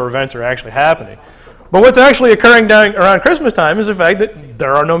same number of events are actually happening. But what's actually occurring around Christmas time is the fact that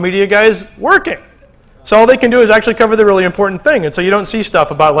there are no media guys working. So all they can do is actually cover the really important thing. And so you don't see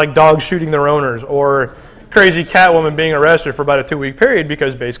stuff about like dogs shooting their owners or crazy Catwoman being arrested for about a 2-week period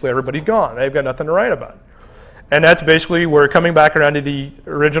because basically everybody's gone. They've got nothing to write about. And that's basically where coming back around to the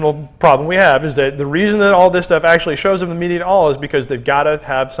original problem we have is that the reason that all this stuff actually shows up in the media at all is because they've got to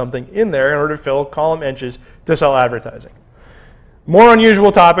have something in there in order to fill column inches to sell advertising. More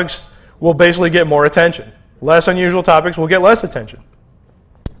unusual topics will basically get more attention. Less unusual topics will get less attention.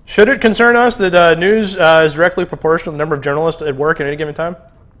 Should it concern us that news is directly proportional to the number of journalists at work at any given time?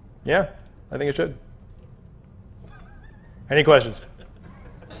 Yeah, I think it should. Any questions?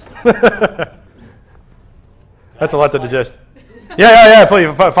 That's a lot to digest. Yeah,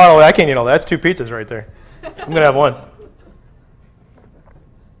 please, fire away. I can't eat all that. That's 2 pizzas right there. I'm going to have one.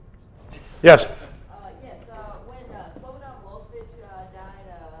 Yes, Yes? when Slobodan Milosevic died,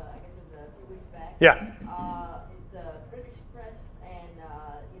 I guess it was a few weeks back. Yeah. The British press and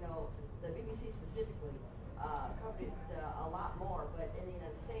the BBC specifically covered it a lot more, but in the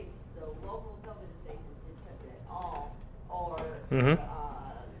United States, the local television stations didn't cover it at all, or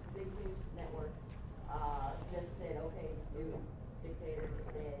big news networks just said, okay, new dictator is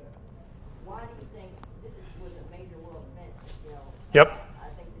dead. Why do you think was a major world event? Yep. I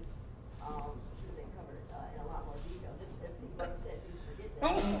think this should have been covered in a lot more detail. Just if people, like you said, people forget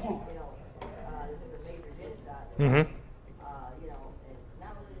that. This is a major genocide. Mm-hmm. And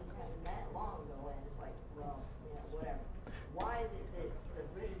not really didn't happen that long ago, and it's like, well, whatever. Why is it that the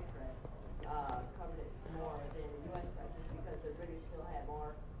British press covered it more than the U.S. press? Is it because the British still had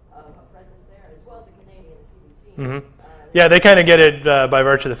more of a presence there, as well as the Canadian and CBC? Mm-hmm. Yeah, they kind of get it by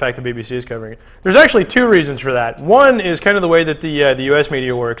virtue of the fact that BBC is covering it. There's actually 2 reasons for that. One is kind of the way that the U.S.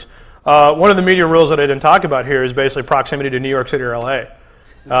 media works. One of the media rules that I didn't talk about here is basically proximity to New York City or L.A.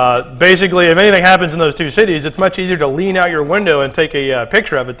 Basically, if anything happens in those 2 cities, it's much easier to lean out your window and take a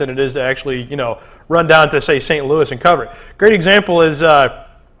picture of it than it is to actually, run down to, say, St. Louis and cover it. Great example is,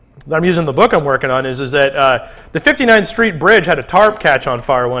 that I'm using the book I'm working on, is that the 59th Street Bridge had a tarp catch on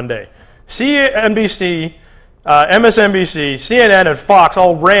fire one day. CNBC, MSNBC, CNN, and Fox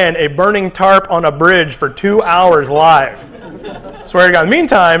all ran a burning tarp on a bridge for 2 hours live. Swear to God.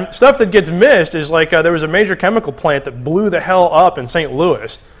 Meantime, stuff that gets missed is like there was a major chemical plant that blew the hell up in St.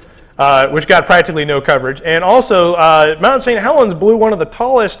 Louis, which got practically no coverage. And also, Mount St. Helens blew one of the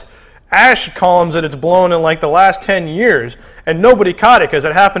tallest ash columns that it's blown in like the last 10 years, and nobody caught it because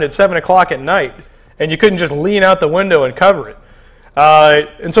it happened at 7 o'clock at night, and you couldn't just lean out the window and cover it.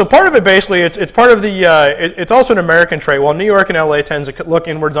 And so part of it basically, it's part of the, it's also an American trait. While New York and LA tend to look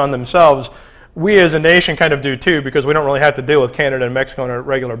inwards on themselves, we as a nation kind of do too, because we don't really have to deal with Canada and Mexico on a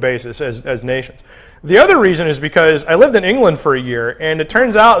regular basis as nations. The other reason is because I lived in England for a year, and it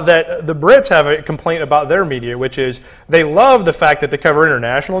turns out that the Brits have a complaint about their media, which is they love the fact that they cover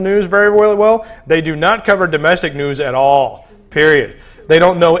international news very well. They do not cover domestic news at all, period. They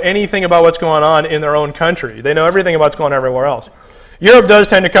don't know anything about what's going on in their own country. They know everything about what's going on everywhere else. Europe does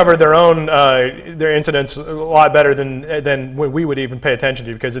tend to cover their own their incidents a lot better than we would even pay attention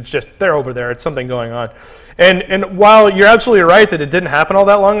to, because it's just they're over there. It's something going on. And while you're absolutely right that it didn't happen all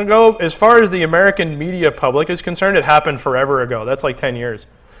that long ago, as far as the American media public is concerned, it happened forever ago. That's like 10 years.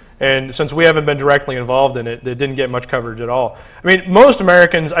 And since we haven't been directly involved in it, it didn't get much coverage at all. I mean, most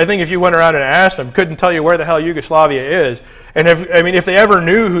Americans, I think if you went around and asked them, couldn't tell you where the hell Yugoslavia is. And if they ever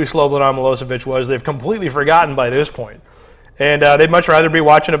knew who Slobodan Milosevic was, they've completely forgotten by this point. And they'd much rather be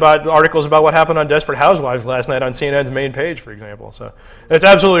watching about articles about what happened on Desperate Housewives last night on CNN's main page, for example. So it's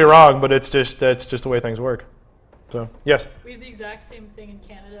absolutely wrong, but it's just the way things work. So yes. We have the exact same thing in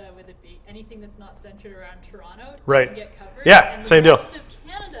Canada with it be anything that's not centered around Toronto doesn't get covered. Yeah, and same the deal. rest of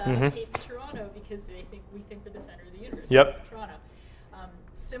Canada hates Toronto because we think we're the center of the universe. Yep. Toronto.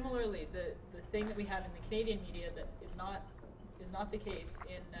 Similarly, the thing that we have in the Canadian media that is not the case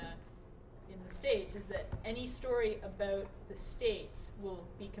in the States is that any story about the States will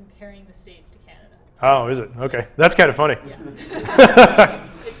be comparing the States to Canada. Oh, is it? Okay. That's kind of funny. Yeah.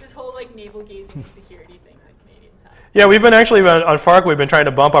 It's this whole like navel-gazing insecurity thing that Canadians have. Yeah, we've been actually, on FARC, we've been trying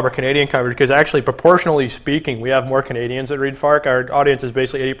to bump up our Canadian coverage because actually, proportionally speaking, we have more Canadians that read FARC. Our audience is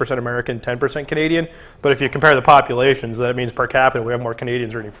basically 80% American, 10% Canadian. But if you compare the populations, that means per capita, we have more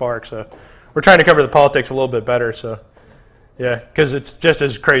Canadians reading FARC. So we're trying to cover the politics a little bit better. So yeah, because it's just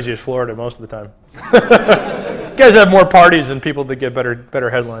as crazy as Florida most of the time. You guys have more parties than people that get better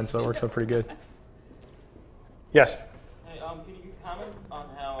headlines, so it works out pretty good. Yes? Hey, can you comment on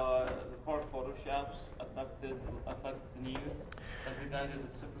how the FARC photoshops affect the news? Like the guy did the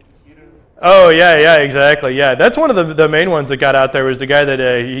supercomputer? Oh, yeah, exactly. Yeah, that's one of the main ones that got out there was the guy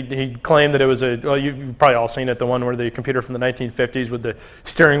that he claimed that it was well, you've probably all seen it, the one where the computer from the 1950s with the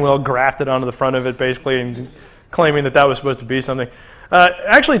steering wheel grafted onto the front of it, basically, and claiming that was supposed to be something.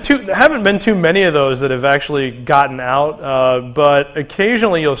 Actually, there haven't been too many of those that have actually gotten out, but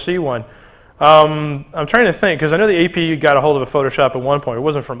occasionally you'll see one. I'm trying to think, because I know the AP got a hold of a Photoshop at one point. It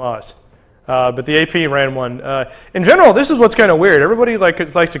wasn't from us, but the AP ran one. In general, this is what's kind of weird. Everybody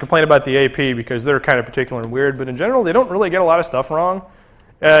likes to complain about the AP because they're kind of particular and weird, but in general, they don't really get a lot of stuff wrong.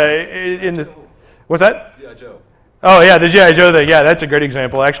 What's that? G.I. Joe. Oh, yeah, the G.I. Joe thing. Yeah, that's a great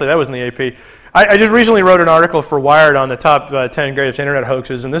example. Actually, that was in the AP. I just recently wrote an article for Wired on the top 10 greatest internet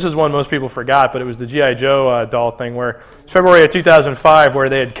hoaxes, and this is one most people forgot, but it was the G.I. Joe doll thing where it's February of 2005 where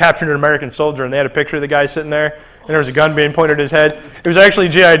they had captured an American soldier, and they had a picture of the guy sitting there, and there was a gun being pointed at his head. It was actually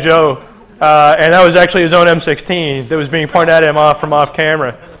G.I. Joe, and that was actually his own M16 that was being pointed at him from off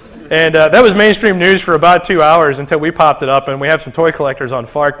camera. And that was mainstream news for about 2 hours until we popped it up, and we have some toy collectors on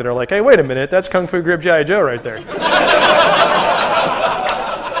FARC that are like, hey, wait a minute, that's Kung Fu Grip G.I. Joe right there.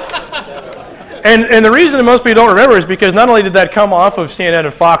 and the reason that most people don't remember is because not only did that come off of CNN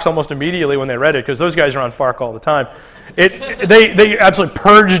and Fox almost immediately when they read it, because those guys are on FARC all the time, they absolutely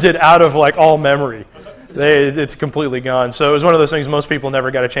purged it out of like all memory. It's completely gone. So it was one of those things most people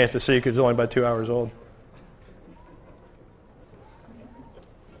never got a chance to see because it was only about 2 hours old.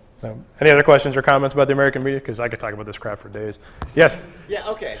 So, any other questions or comments about the American media? Because I could talk about this crap for days. Yes? Yeah,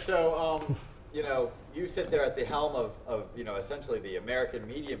 okay. So, you sit there at the helm of essentially the American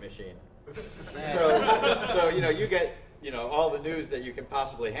media machine. So you get, all the news that you can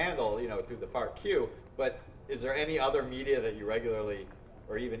possibly handle, through the FARC-Q, but is there any other media that you regularly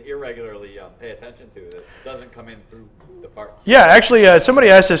or even irregularly pay attention to that doesn't come in through the FARC? Yeah, actually, somebody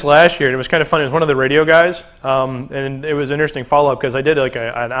asked this last year, and it was kind of funny. It was one of the radio guys, and it was an interesting follow-up because I did like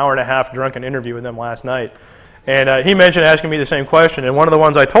an hour and a half drunken interview with them last night. And he mentioned asking me the same question, and one of the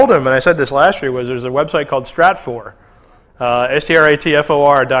ones I told him, and I said this last year, was there's a website called Stratfor,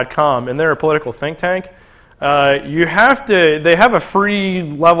 STRATFOR.com, and they're a political think tank. They have a free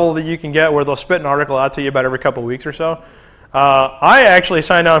level that you can get where they'll spit an article out to you about every couple of weeks or so. I actually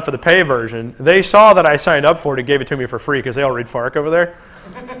signed on for the pay version. They saw that I signed up for it and gave it to me for free because they all read FARC over there,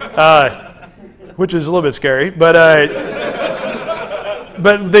 which is a little bit scary. But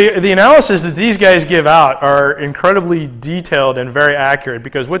the analysis that these guys give out are incredibly detailed and very accurate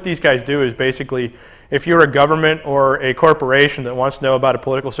because what these guys do is basically if you're a government or a corporation that wants to know about a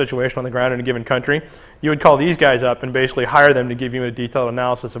political situation on the ground in a given country, you would call these guys up and basically hire them to give you a detailed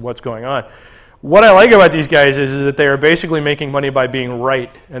analysis of what's going on. What I like about these guys is that they are basically making money by being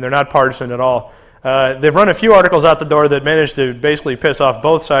right, and they're not partisan at all. They've run a few articles out the door that managed to basically piss off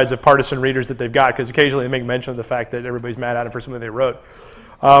both sides of partisan readers that they've got, because occasionally they make mention of the fact that everybody's mad at them for something they wrote.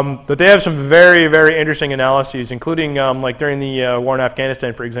 But they have some very, very interesting analyses, including like during the war in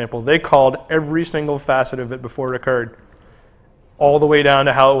Afghanistan, for example. They called every single facet of it before it occurred, all the way down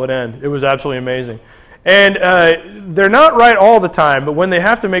to how it would end. It was absolutely amazing. And they're not right all the time, but when they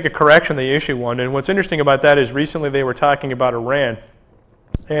have to make a correction, they issue one. And what's interesting about that is recently they were talking about Iran.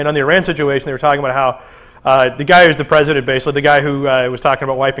 And on the Iran situation, they were talking about how the guy who's the president, basically, the guy who was talking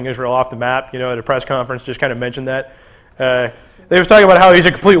about wiping Israel off the map, at a press conference, just kind of mentioned that. They was talking about how he's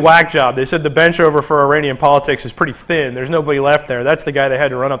a complete whack job. They said the bench over for Iranian politics is pretty thin. There's nobody left there. That's the guy they had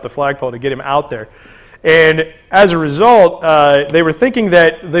to run up the flagpole to get him out there. And as a result, they were thinking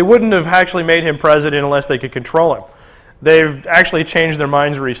that they wouldn't have actually made him president unless they could control him. They've actually changed their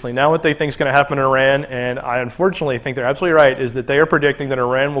minds recently. Now what they think is going to happen in Iran, and I unfortunately think they're absolutely right, is that they are predicting that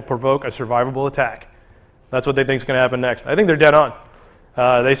Iran will provoke a survivable attack. That's what they think is going to happen next. I think they're dead on.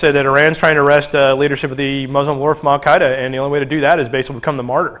 They said that Iran's trying to wrest leadership of the Muslim war from Al-Qaeda, and the only way to do that is basically become the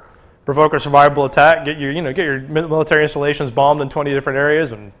martyr. Provoke a survivable attack, get your military installations bombed in 20 different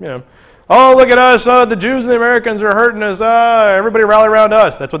areas, and, oh, look at us, the Jews and the Americans are hurting us, everybody rally around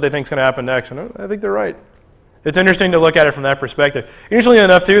us. That's what they think is going to happen next, and I think they're right. It's interesting to look at it from that perspective. Usually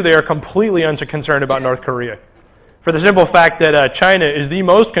enough, too, they are completely unconcerned about North Korea, for the simple fact that China is the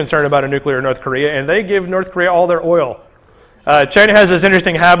most concerned about a nuclear North Korea, and they give North Korea all their oil. China has this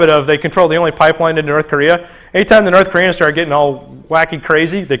interesting habit of they control the only pipeline into North Korea. Anytime the North Koreans start getting all wacky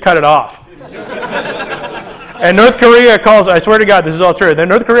crazy, they cut it off. And North Korea calls, I swear to God, this is all true. Then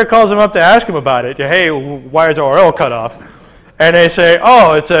North Korea calls them up to ask them about it. Hey, why is our oil cut off? And they say,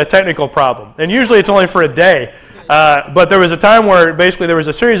 oh, it's a technical problem. And usually it's only for a day. But there was a time where basically there was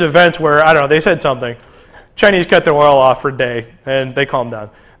a series of events where, I don't know, they said something. Chinese cut their oil off for a day, and they calmed down.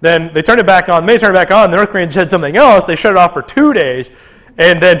 Then they turned it back on. They turned it back on. The North Koreans said something else. They shut it off for 2 days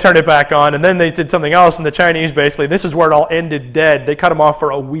and then turned it back on. And then they did something else. And the Chinese basically, this is where it all ended dead. They cut them off for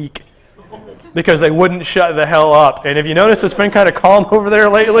a week because they wouldn't shut the hell up. And if you notice, it's been kind of calm over there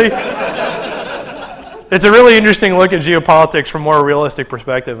lately. It's a really interesting look at geopolitics from a more realistic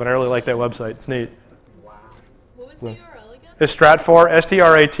perspective. And I really like that website. It's neat. Wow. What was the URL again? It's Stratfor,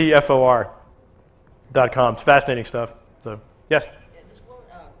 STRATFOR.com. It's fascinating stuff. So, yes?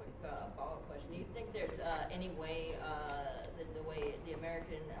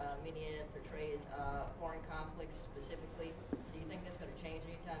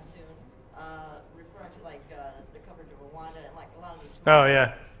 Referring to like the coverage of Rwanda and like a lot of these. Oh,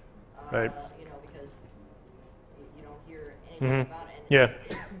 yeah. Right. Because thinking about it. And Yeah.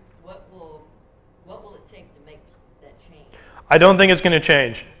 what will it take to make that change? I don't think it's going to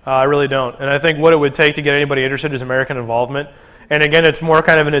change. I really don't. And I think what it would take to get anybody interested is American involvement. And again, it's more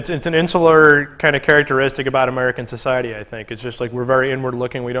kind of it's an insular kind of characteristic about American society, I think. It's just like we're very inward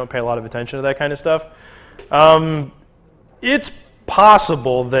looking. We don't pay a lot of attention to that kind of stuff. It's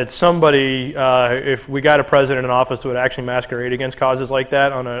possible that somebody, if we got a president in office that would actually masquerade against causes like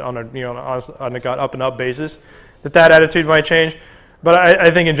that on a up and up basis, that attitude might change. But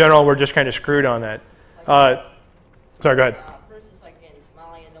I think in general we're just kind of screwed on that. Sorry, go ahead. For instance, like in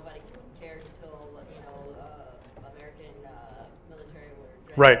Somalia, nobody cared until American military were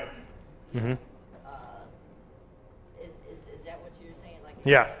Right. Is that what you're saying? Like,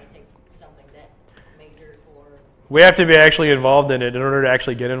 Yeah. it's going to take something that major for. We have to be actually involved in it in order to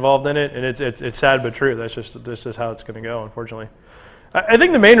actually get involved in it, and it's sad but true. This is how it's going to go, unfortunately. I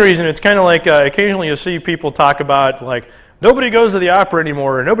think the main reason it's kind of like occasionally you'll see people talk about like nobody goes to the opera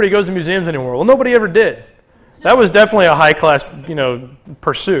anymore, or nobody goes to museums anymore. Well, nobody ever did. That was definitely a high class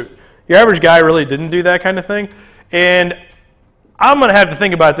pursuit. Your average guy really didn't do that kind of thing, and I'm going to have to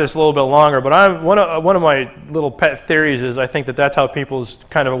think about this a little bit longer. But one of my little pet theories is I think that's how people's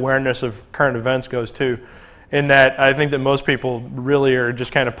kind of awareness of current events goes too. In that I think that most people really are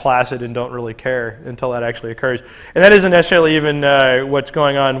just kind of placid and don't really care until that actually occurs. And that isn't necessarily even what's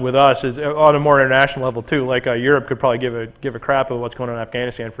going on with us. Is on a more international level too. Like Europe could probably give a crap of what's going on in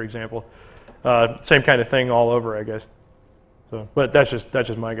Afghanistan, for example. Same kind of thing all over, I guess. So, but that's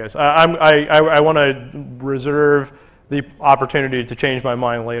just my guess. I want to reserve the opportunity to change my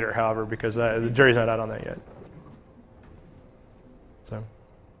mind later, however, because the jury's not out on that yet. So,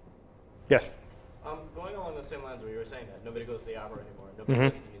 yes. Going along the same lines where you were saying that nobody goes to the opera anymore, nobody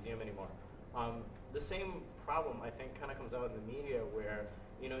goes to the museum anymore. The same problem I think kind of comes out in the media where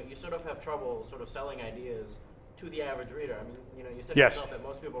you sort of have trouble sort of selling ideas to the average reader. I mean, you said yourself that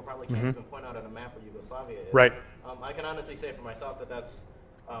most people probably can't even point out on a map where Yugoslavia is. Right. I can honestly say for myself that that's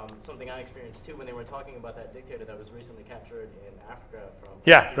something I experienced too when they were talking about that dictator that was recently captured in Africa from.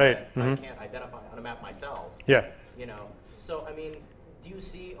 Yeah. Right. I can't identify on a map myself. Yeah. So I mean, do you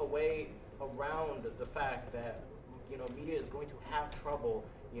see a way around the fact that media is going to have trouble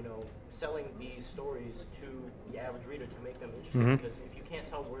selling these stories to the average reader to make them interesting? Because if you can't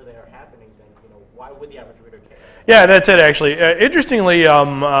tell where they are happening, then why would the average reader care? Yeah, that's it actually. Interestingly,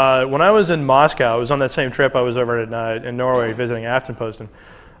 when I was in Moscow, I was on that same trip. I was over in Norway visiting Aftenposten.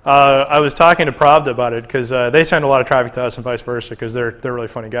 I was talking to Pravda about it because they send a lot of traffic to us and vice versa because they're really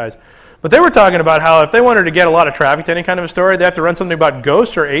funny guys. But they were talking about how if they wanted to get a lot of traffic to any kind of a story, they have to run something about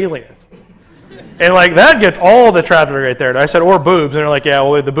ghosts or aliens. And like that gets all the traffic right there. And I said, or boobs. And they're like, yeah,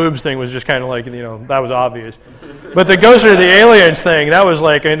 well, the boobs thing was just kind of like, that was obvious. But the ghosts or the aliens thing, that was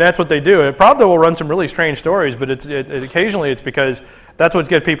like, and that's what they do. It probably will run some really strange stories, but occasionally it's because that's what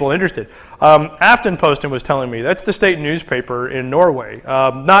gets people interested. Aftenposten was telling me, that's the state newspaper in Norway.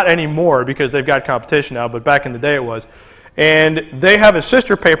 Not anymore because they've got competition now, but back in the day it was. And they have a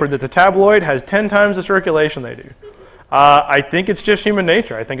sister paper that the tabloid has 10 times the circulation they do. I think it's just human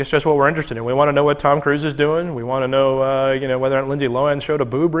nature. I think it's just what we're interested in. We want to know what Tom Cruise is doing. We want to know, whether or not Lindsay Lohan showed a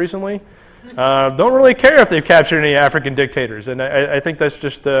boob recently. Don't really care if they've captured any African dictators, and I think that's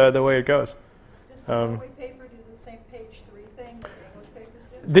just the way it goes. Does the Norway paper do the same page 3 thing that the English papers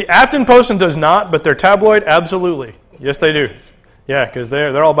do? The Aftenposten does not, but their tabloid, absolutely. Yes, they do. Yeah, because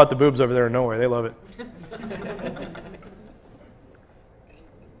they're all about the boobs over there in Norway. They love it.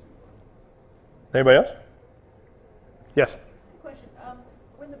 Anybody else? Yes. Question: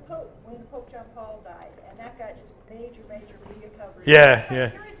 when Pope John Paul died, and that got just major media coverage. Yeah, I'm yeah.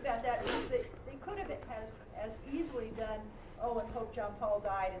 curious about that because they could have as easily done. Oh, when Pope John Paul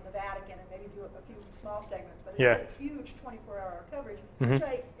died in the Vatican, and maybe do a few small segments, but it's huge 24-hour coverage, which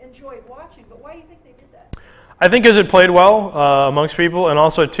I enjoyed watching. But why do you think they did that? I think because it played well amongst people, and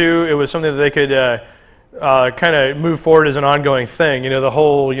also too, it was something that they could kind of move forward as an ongoing thing. The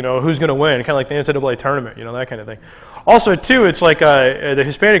whole who's going to win, kind of like the NCAA tournament, that kind of thing. Also, too, it's like the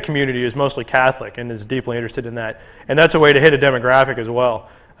Hispanic community is mostly Catholic and is deeply interested in that, and that's a way to hit a demographic as well.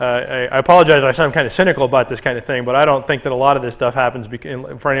 I apologize if I sound kind of cynical about this kind of thing, but I don't think that a lot of this stuff happens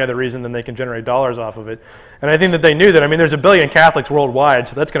for any other reason than they can generate dollars off of it. And I think that they knew that. I mean, there's 1 billion Catholics worldwide,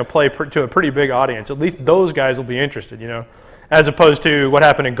 so that's going to play to a pretty big audience. At least those guys will be interested, as opposed to what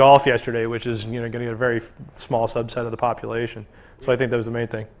happened in golf yesterday, which is going to get a very small subset of the population. So I think that was the main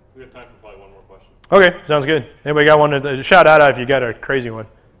thing. We have time for probably one more question. Okay, sounds good. Anybody got one to shout out if you got a crazy one?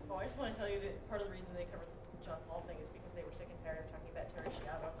 Oh, I just want to tell you that part of the reason they covered the John Paul thing is because they were sick and tired of talking about Terry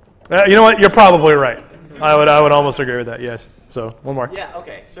Schiavo. You know what? You're probably right. I would almost agree with that. Yes. So one more. Yeah.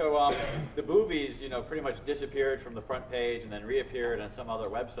 Okay. So the boobies, pretty much disappeared from the front page and then reappeared on some other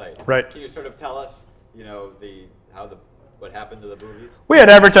website. Right. Can you sort of tell us, what happened to the boobies? We had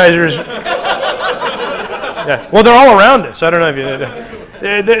advertisers. Yeah. Well, they're all around us. I don't know if you know.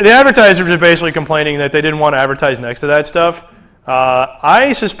 The advertisers are basically complaining that they didn't want to advertise next to that stuff.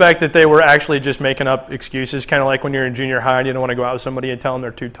 I suspect that they were actually just making up excuses, kind of like when you're in junior high and you don't want to go out with somebody and tell them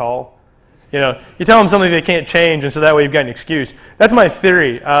they're too tall. You tell them something they can't change, and so that way you've got an excuse. That's my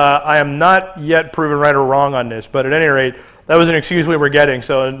theory. I am not yet proven right or wrong on this, but at any rate, that was an excuse we were getting.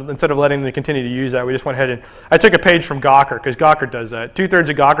 So instead of letting them continue to use that, we just went ahead and I took a page from Gawker, because Gawker does that. 2/3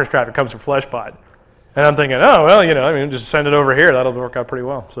 of Gawker's traffic comes from FleshBot. And I'm thinking, oh, well, just send it over here. That'll work out pretty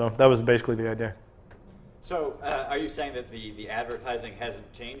well. So that was basically the idea. So are you saying that the advertising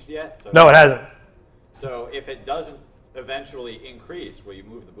hasn't changed yet? So No, it hasn't. So if it doesn't eventually increase, will you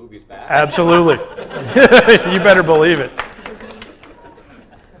move the boobies back? Absolutely. You better believe it.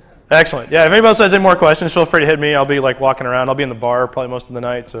 Excellent. Yeah, if anybody else has any more questions, feel free to hit me. I'll be walking around. I'll be in the bar probably most of the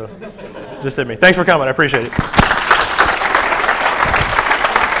night, so just hit me. Thanks for coming. I appreciate it.